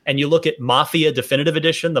 and you look at Mafia Definitive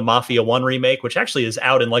Edition, the Mafia 1 remake, which actually is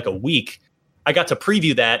out in like a week. I got to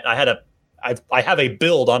preview that. I have a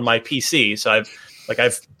build on my PC, so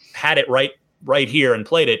I've had it right here and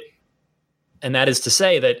played it. And that is to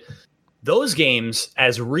say that those games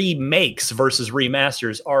as remakes versus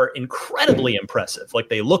remasters are incredibly impressive. Like,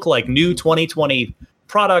 they look like new 2020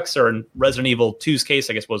 products, or in Resident Evil 2's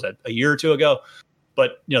case, I guess, was that a year or two ago.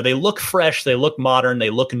 But, they look fresh, they look modern,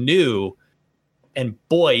 they look new. And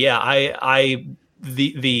boy, yeah,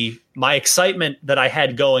 my excitement that I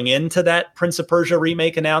had going into that Prince of Persia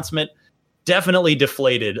remake announcement definitely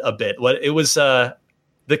deflated a bit. What it was, the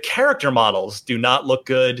character models do not look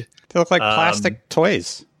good. They look like plastic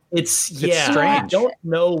toys. It's strange. I don't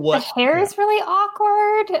know what the hair is really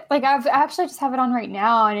awkward. Like, I've actually just have it on right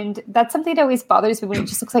now, and that's something that always bothers me when it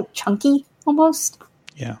just looks like chunky almost.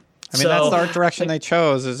 Yeah, I mean, that's the art direction they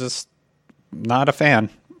chose. Is just not a fan.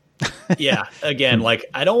 Yeah, again,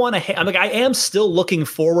 I don't want to. I am still looking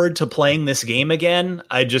forward to playing this game again.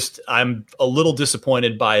 I'm a little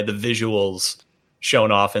disappointed by the visuals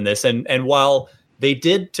shown off in this, and while they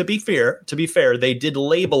did, to be fair, they did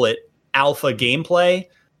label it alpha gameplay.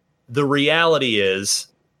 The reality is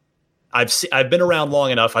I've been around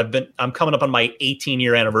long enough. I'm coming up on my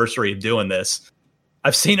 18-year anniversary of doing this.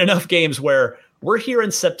 I've seen enough games where we're here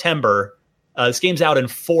in September. This game's out in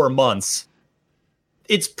 4 months.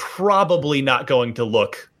 It's probably not going to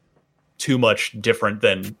look too much different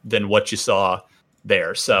than what you saw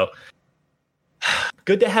there. So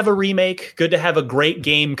good to have a remake. Good to have a great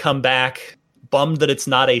game come back. Bummed that it's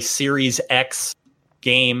not a Series X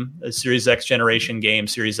game, a Series X generation game,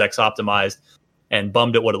 Series X optimized, and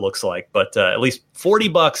bummed at what it looks like. But at least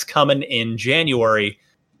 $40 coming in January.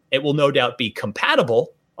 It will no doubt be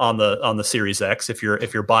compatible on the Series X if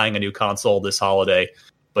you're buying a new console this holiday,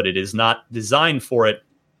 but it is not designed for it,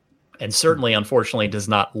 and certainly, unfortunately, does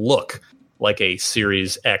not look like a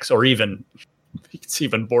Series X or even it's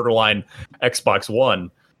even borderline Xbox One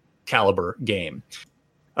caliber game.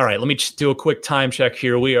 All right, let me just do a quick time check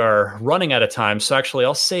here. We are running out of time, so actually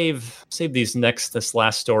I'll save this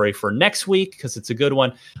last story for next week because it's a good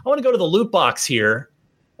one. I want to go to the loot box here.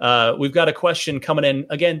 We've got a question coming in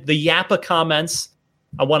again. The Yappa comments.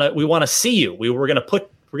 We want to see you. We're gonna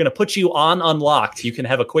put you on Unlocked. You can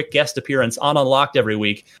have a quick guest appearance on Unlocked every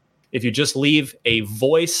week if you just leave a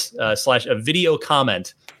voice / a video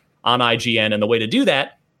comment on IGN. And the way to do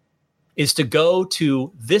that is to go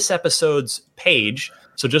to this episode's page.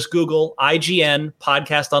 So just Google IGN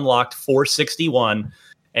Podcast Unlocked 461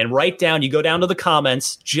 and write down, you go down to the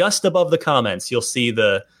comments, just above the comments, you'll see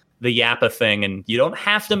the Yappa thing. And you don't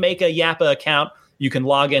have to make a Yappa account. You can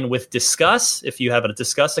log in with Discuss if you have a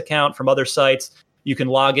Discuss account from other sites. You can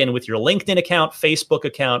log in with your LinkedIn account, Facebook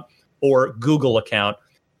account, or Google account.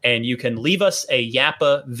 And you can leave us a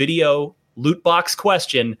Yappa video loot box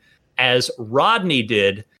question as Rodney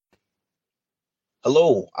did.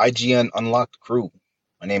 Hello, IGN Unlocked crew.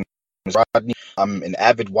 My name is Rodney. I'm an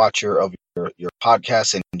avid watcher of your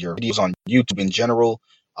podcasts and your videos on YouTube in general.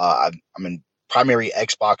 I'm a primary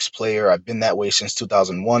Xbox player. I've been that way since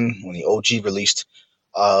 2001 when the OG released.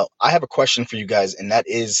 I have a question for you guys, and that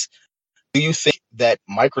is, do you think that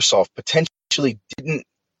Microsoft potentially didn't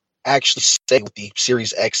actually say what the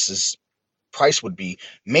Series X's price would be,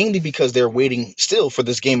 mainly because they're waiting still for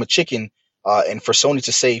this game of chicken and for Sony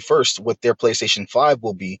to say first what their PlayStation 5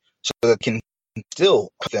 will be so that they can still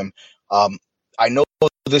put them. I know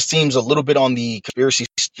this seems a little bit on the conspiracy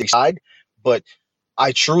side, but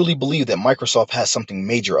I truly believe that Microsoft has something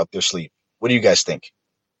major up their sleeve. What do you guys think?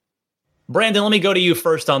 Brandon, let me go to you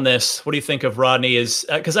first on this. What do you think of Rodney? Is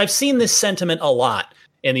because I've seen this sentiment a lot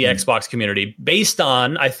in the Xbox community based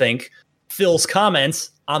on, I think, Phil's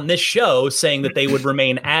comments on this show saying that they would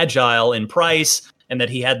remain agile in price and that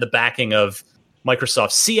he had the backing of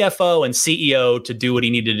Microsoft's CFO and CEO to do what he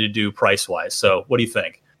needed to do price-wise. So what do you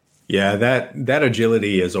think? Yeah, that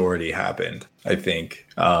agility has already happened, I think.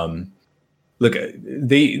 Look,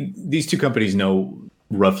 these two companies know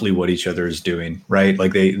roughly what each other is doing, right?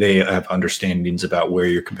 Like they have understandings about where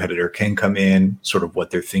your competitor can come in, sort of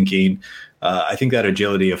what they're thinking. I think that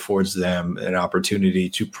agility affords them an opportunity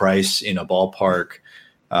to price in a ballpark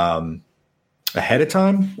ahead of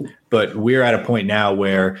time. But we're at a point now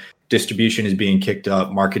where distribution is being kicked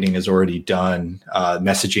up, marketing is already done,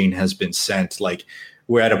 messaging has been sent. Like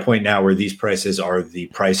we're at a point now where these prices are the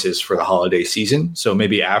prices for the holiday season. So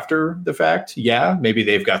maybe after the fact, yeah, maybe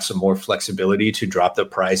they've got some more flexibility to drop the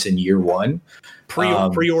price in year one.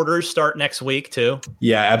 Pre-orders start next week too.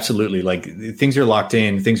 Yeah, absolutely. Like things are locked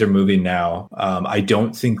in, things are moving now. I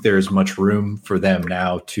don't think there's much room for them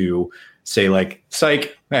now to say like,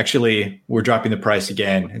 psych, actually, we're dropping the price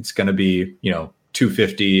again. It's going to be,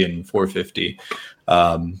 $250 and $450.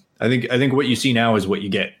 I think what you see now is what you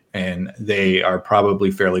get, and they are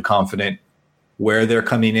probably fairly confident where they're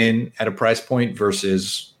coming in at a price point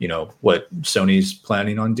versus, what Sony's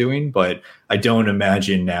planning on doing. But I don't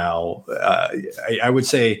imagine now, I would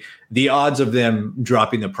say the odds of them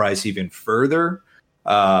dropping the price even further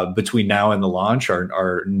between now and the launch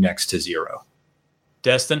are next to zero.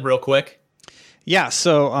 Destin, real quick. Yeah,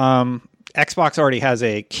 so Xbox already has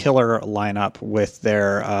a killer lineup with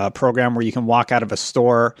their program where you can walk out of a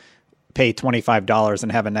store, pay $25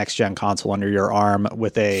 and have a next-gen console under your arm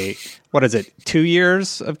with a, 2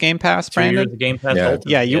 years of Game Pass, Brandon? 2 years of Game Pass Ultimate.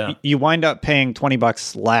 Yeah, you wind up paying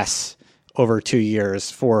 $20 less over 2 years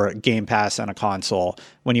for Game Pass and a console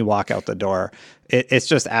when you walk out the door. It's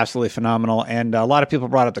just absolutely phenomenal. And a lot of people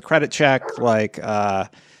brought up the credit check. Like,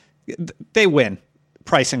 they win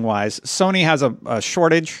pricing-wise. Sony has a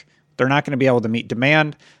shortage. They're not going to be able to meet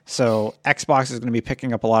demand. So Xbox is going to be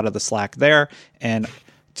picking up a lot of the slack there. And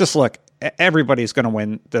just look, everybody's going to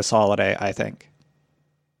win this holiday, I think.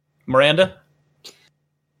 Miranda?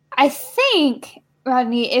 I think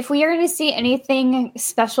Rodney, if we are going to see anything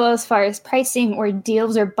special as far as pricing or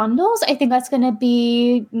deals or bundles, I think that's going to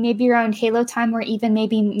be maybe around Halo time or even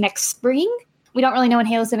maybe next spring. We don't really know when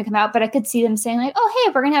Halo's going to come out, but I could see them saying like, oh,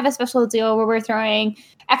 hey, we're going to have a special deal where we're throwing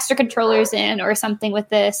extra controllers in or something with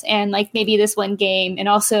this, and like maybe this one game, and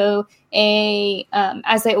also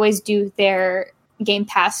as they always do, their Game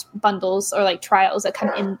Pass bundles or like trials that come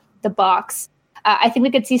in the box. I think we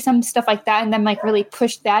could see some stuff like that, and then like really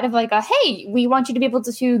push that of like, hey, we want you to be able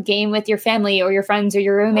to game with your family or your friends or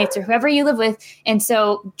your roommates or whoever you live with, and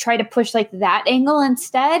so try to push like that angle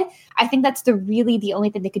instead. I think that's the only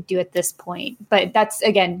thing they could do at this point. But that's,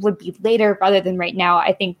 again, would be later rather than right now.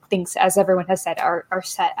 I think things, as everyone has said, are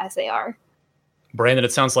set as they are. Brandon,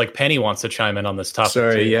 it sounds like Penny wants to chime in on this topic.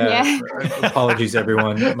 Sorry, yeah. Apologies,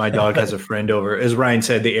 everyone. My dog has a friend over. As Ryan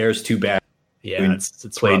said, the air's too bad. Yeah, it's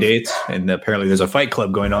play rough. dates, and apparently there's a fight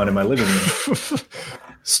club going on in my living room.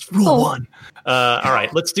 Rule 1. All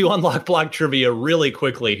right, let's do Unlock Block trivia really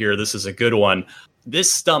quickly here. This is a good one.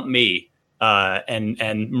 This stumped me.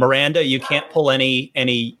 And Miranda, you can't pull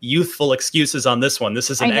any youthful excuses on this one.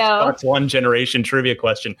 This is an Xbox One generation trivia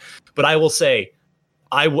question. But I will say,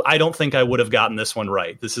 I don't think I would have gotten this one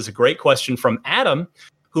right. This is a great question from Adam,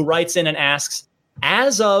 who writes in and asks,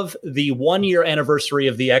 as of the 1-year anniversary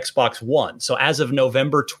of the Xbox One, so as of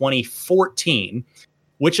November 2014,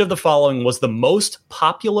 which of the following was the most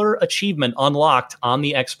popular achievement unlocked on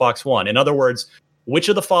the Xbox One? In other words, which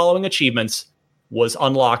of the following achievements was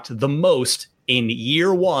unlocked the most in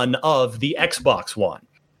year one of the Xbox One?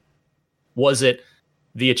 Was it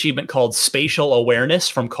the achievement called Spatial Awareness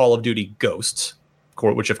from Call of Duty Ghosts,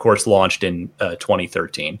 which of course launched in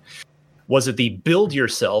 2013? Was it the Build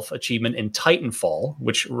Yourself achievement in Titanfall,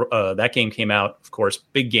 which that game came out, of course,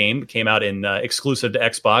 big game, came out in exclusive to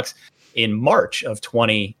Xbox in March of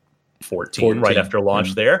 2014, right after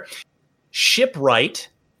launch there. Shipwright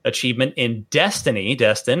achievement in Destiny.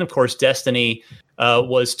 Of course, Destiny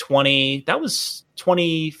was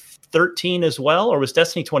 2013 as well, or was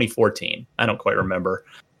Destiny 2014? I don't quite remember.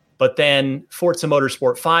 But then Forza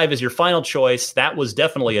Motorsport 5 is your final choice. That was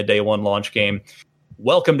definitely a day one launch game.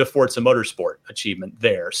 Welcome to Forza Motorsport achievement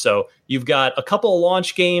there. So you've got a couple of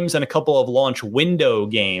launch games and a couple of launch window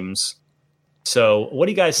games. So what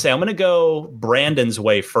do you guys say? I'm going to go Brandon's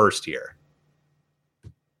way first here.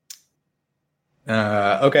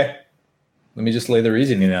 Okay. Let me just lay the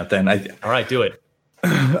reasoning out then. All right, do it.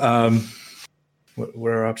 What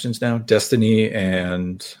are our options now? Destiny,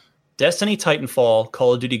 Titanfall,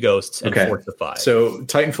 Call of Duty Ghosts, and Forza 5. So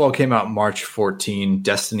Titanfall came out March 14.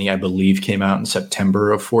 Destiny, I believe, came out in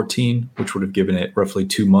September of 14, which would have given it roughly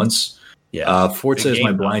 2 months. Yeah. Forza is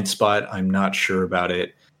my blind spot. I'm not sure about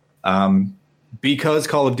it. Because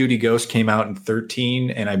Call of Duty Ghosts came out in 13,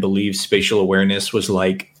 and I believe Spatial Awareness was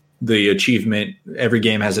like the achievement. Every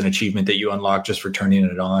game has an achievement that you unlock just for turning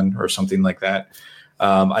it on or something like that.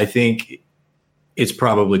 I think it's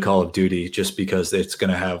probably Call of Duty just because it's going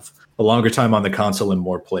to have a longer time on the console and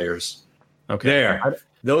more players. Okay. There.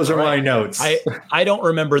 Those are my notes. I don't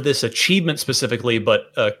remember this achievement specifically,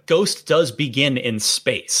 but Ghost does begin in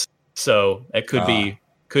space. So it could be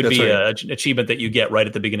an achievement that you get right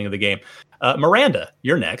at the beginning of the game. Miranda,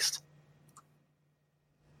 you're next.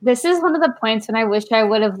 This is one of the points when I wish I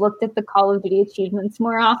would have looked at the Call of Duty achievements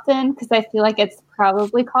more often, because I feel like it's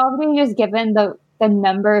probably Call of Duty, just given the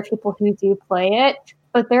number of people who do play it.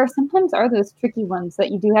 But there sometimes are those tricky ones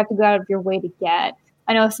that you do have to go out of your way to get.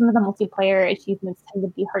 I know some of the multiplayer achievements tend to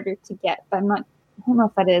be harder to get, but I don't know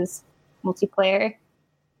if that is multiplayer.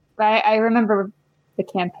 But I remember the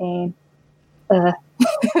campaign. But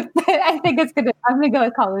I think I'm going to go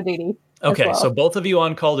with Call of Duty. Okay, well. So both of you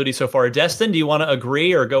on Call of Duty so far. Destin, do you want to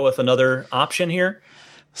agree or go with another option here?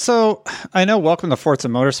 So I know Welcome to Forza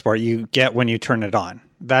Motorsport you get when you turn it on.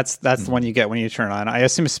 That's the one you get when you turn it on. I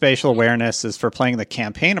assume Spatial Awareness is for playing the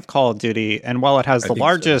campaign of Call of Duty, and while it has the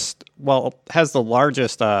largest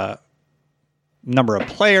number of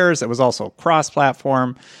players, it was also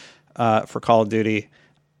cross-platform for Call of Duty.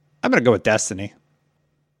 I'm going to go with Destiny.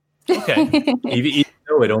 Okay. Even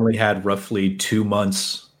though it only had roughly 2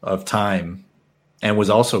 months of time and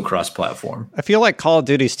was also cross-platform. I feel like Call of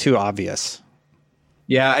Duty's too obvious.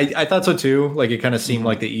 Yeah, I thought so too. Like it kind of seemed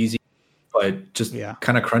like the easy, but just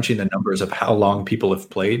kind of crunching the numbers of how long people have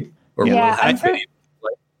played.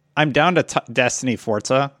 I'm down to Destiny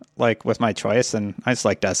Forza, like with my choice, and I just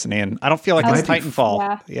like Destiny, and I don't feel like it's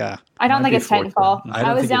Titanfall. Yeah. I don't think it's Titanfall.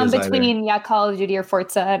 I was down between Call of Duty or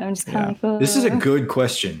Forza, and I'm just kind of like, This is a good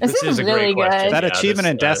question. This is a really great question. good. That achievement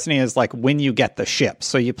in Destiny is like when you get the ship.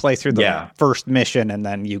 So you play through the first mission, and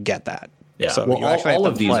then you get that. Yeah. So well, all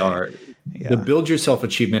of these are The build yourself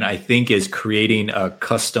achievement, I think, is creating a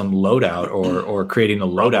custom loadout or creating a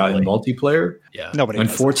loadout in multiplayer. Yeah. Nobody. And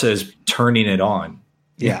does Forza is turning it on.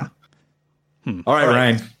 Yeah. All right,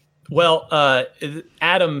 Ryan. Well,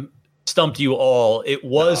 Adam stumped you all. It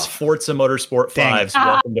was Forza Motorsport Dang 5. it. So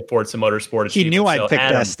welcome to Forza Motorsport. He knew Achievement. I'd pick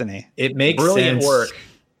Adam, Destiny. It makes Brilliant sense. work.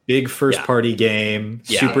 Big first party game,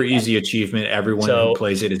 Yeah. super easy achievement. Everyone who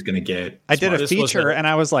plays it is going to get. I did a This was feature and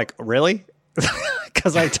I was like, really?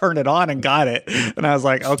 Because I turned it on and got it. And I was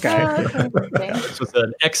like, okay. This was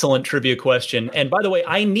an excellent trivia question. And by the way,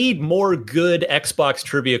 I need more good Xbox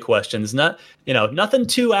trivia questions. Nothing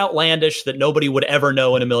too outlandish that nobody would ever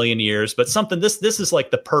know in a million years, but something this is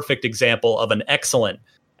like the perfect example of an excellent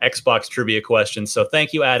Xbox trivia question. So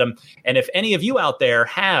thank you, Adam. And if any of you out there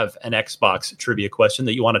have an Xbox trivia question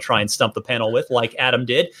that you want to try and stump the panel with, like Adam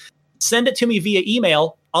did, send it to me via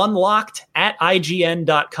email.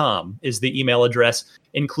 unlocked@ign.com is the email address.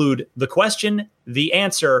 Include the question, the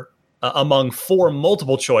answer, among 4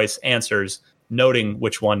 multiple choice answers, noting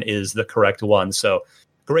which one is the correct one. So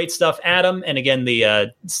great stuff, Adam. And again,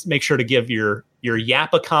 make sure to give your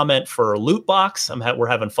Yappa comment for Loot Box. We're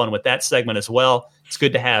having fun with that segment as well. It's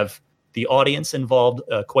good to have the audience involved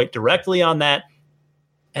quite directly on that.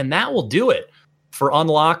 And that will do it for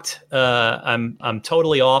Unlocked. I'm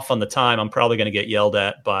totally off on the time. I'm probably going to get yelled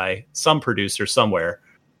at by some producer somewhere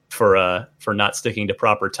for not sticking to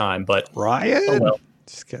proper time. But Ryan? oh well.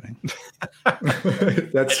 Just kidding.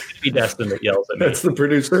 That's Be Destin that yells at me. that's the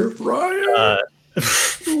producer, Ryan.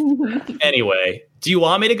 Anyway, do you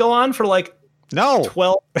want me to go on for like No.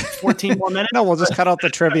 12, 14 more minutes? No, we'll just cut out the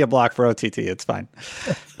trivia block for OTT. It's fine.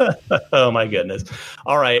 Oh my goodness.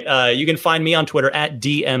 All right. You can find me on Twitter at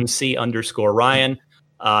DMC_Ryan.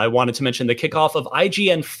 I wanted to mention the kickoff of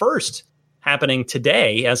IGN First happening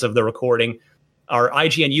today as of the recording. Our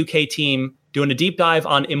IGN UK team doing a deep dive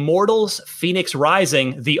on Immortals Phoenix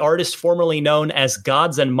Rising, the artist formerly known as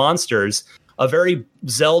Gods and Monsters, a very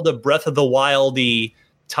Zelda Breath of the Wild-y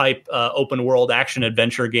type open world action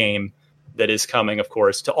adventure game that is coming, of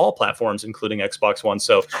course, to all platforms, including Xbox One.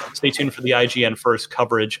 So stay tuned for the IGN First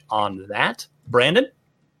coverage on that. Brandon?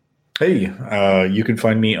 Hey, you can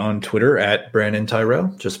find me on Twitter at Brandon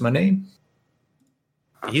Tyrell, just my name.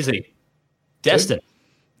 Easy. Destin?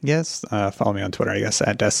 Yes. Follow me on Twitter, I guess,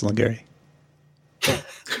 at Destin Gary.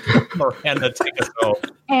 Miranda, take us home.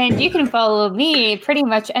 And you can follow me pretty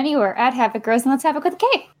much anywhere at Havoc Grows and Let's Havoc with a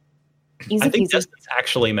K. Easy I think peasy. Destin's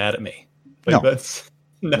actually mad at me. But No. that's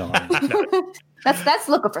no. That's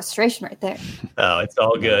the look of frustration right there. Oh, it's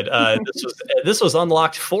all good. This was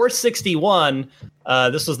Unlocked 461.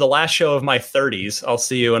 This was the last show of my 30s. I'll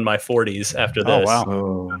see you in my 40s after this. Oh, wow.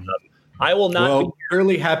 Oh, I will not be well,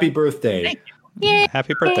 early happy birthday. Thank Yay!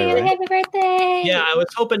 Happy birthday, Ryan. Happy birthday! Yeah, I was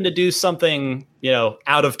hoping to do something,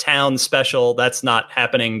 out of town special. That's not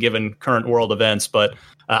happening given current world events, but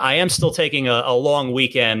I am still taking a long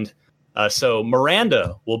weekend. So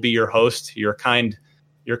Miranda will be your host, your kind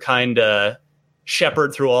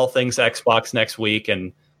shepherd through all things Xbox next week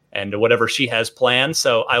and whatever she has planned.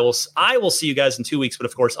 So I will see you guys in 2 weeks, but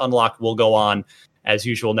of course Unlocked will go on as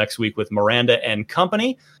usual next week with Miranda and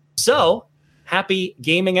company. So happy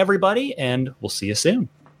gaming, everybody, and we'll see you soon.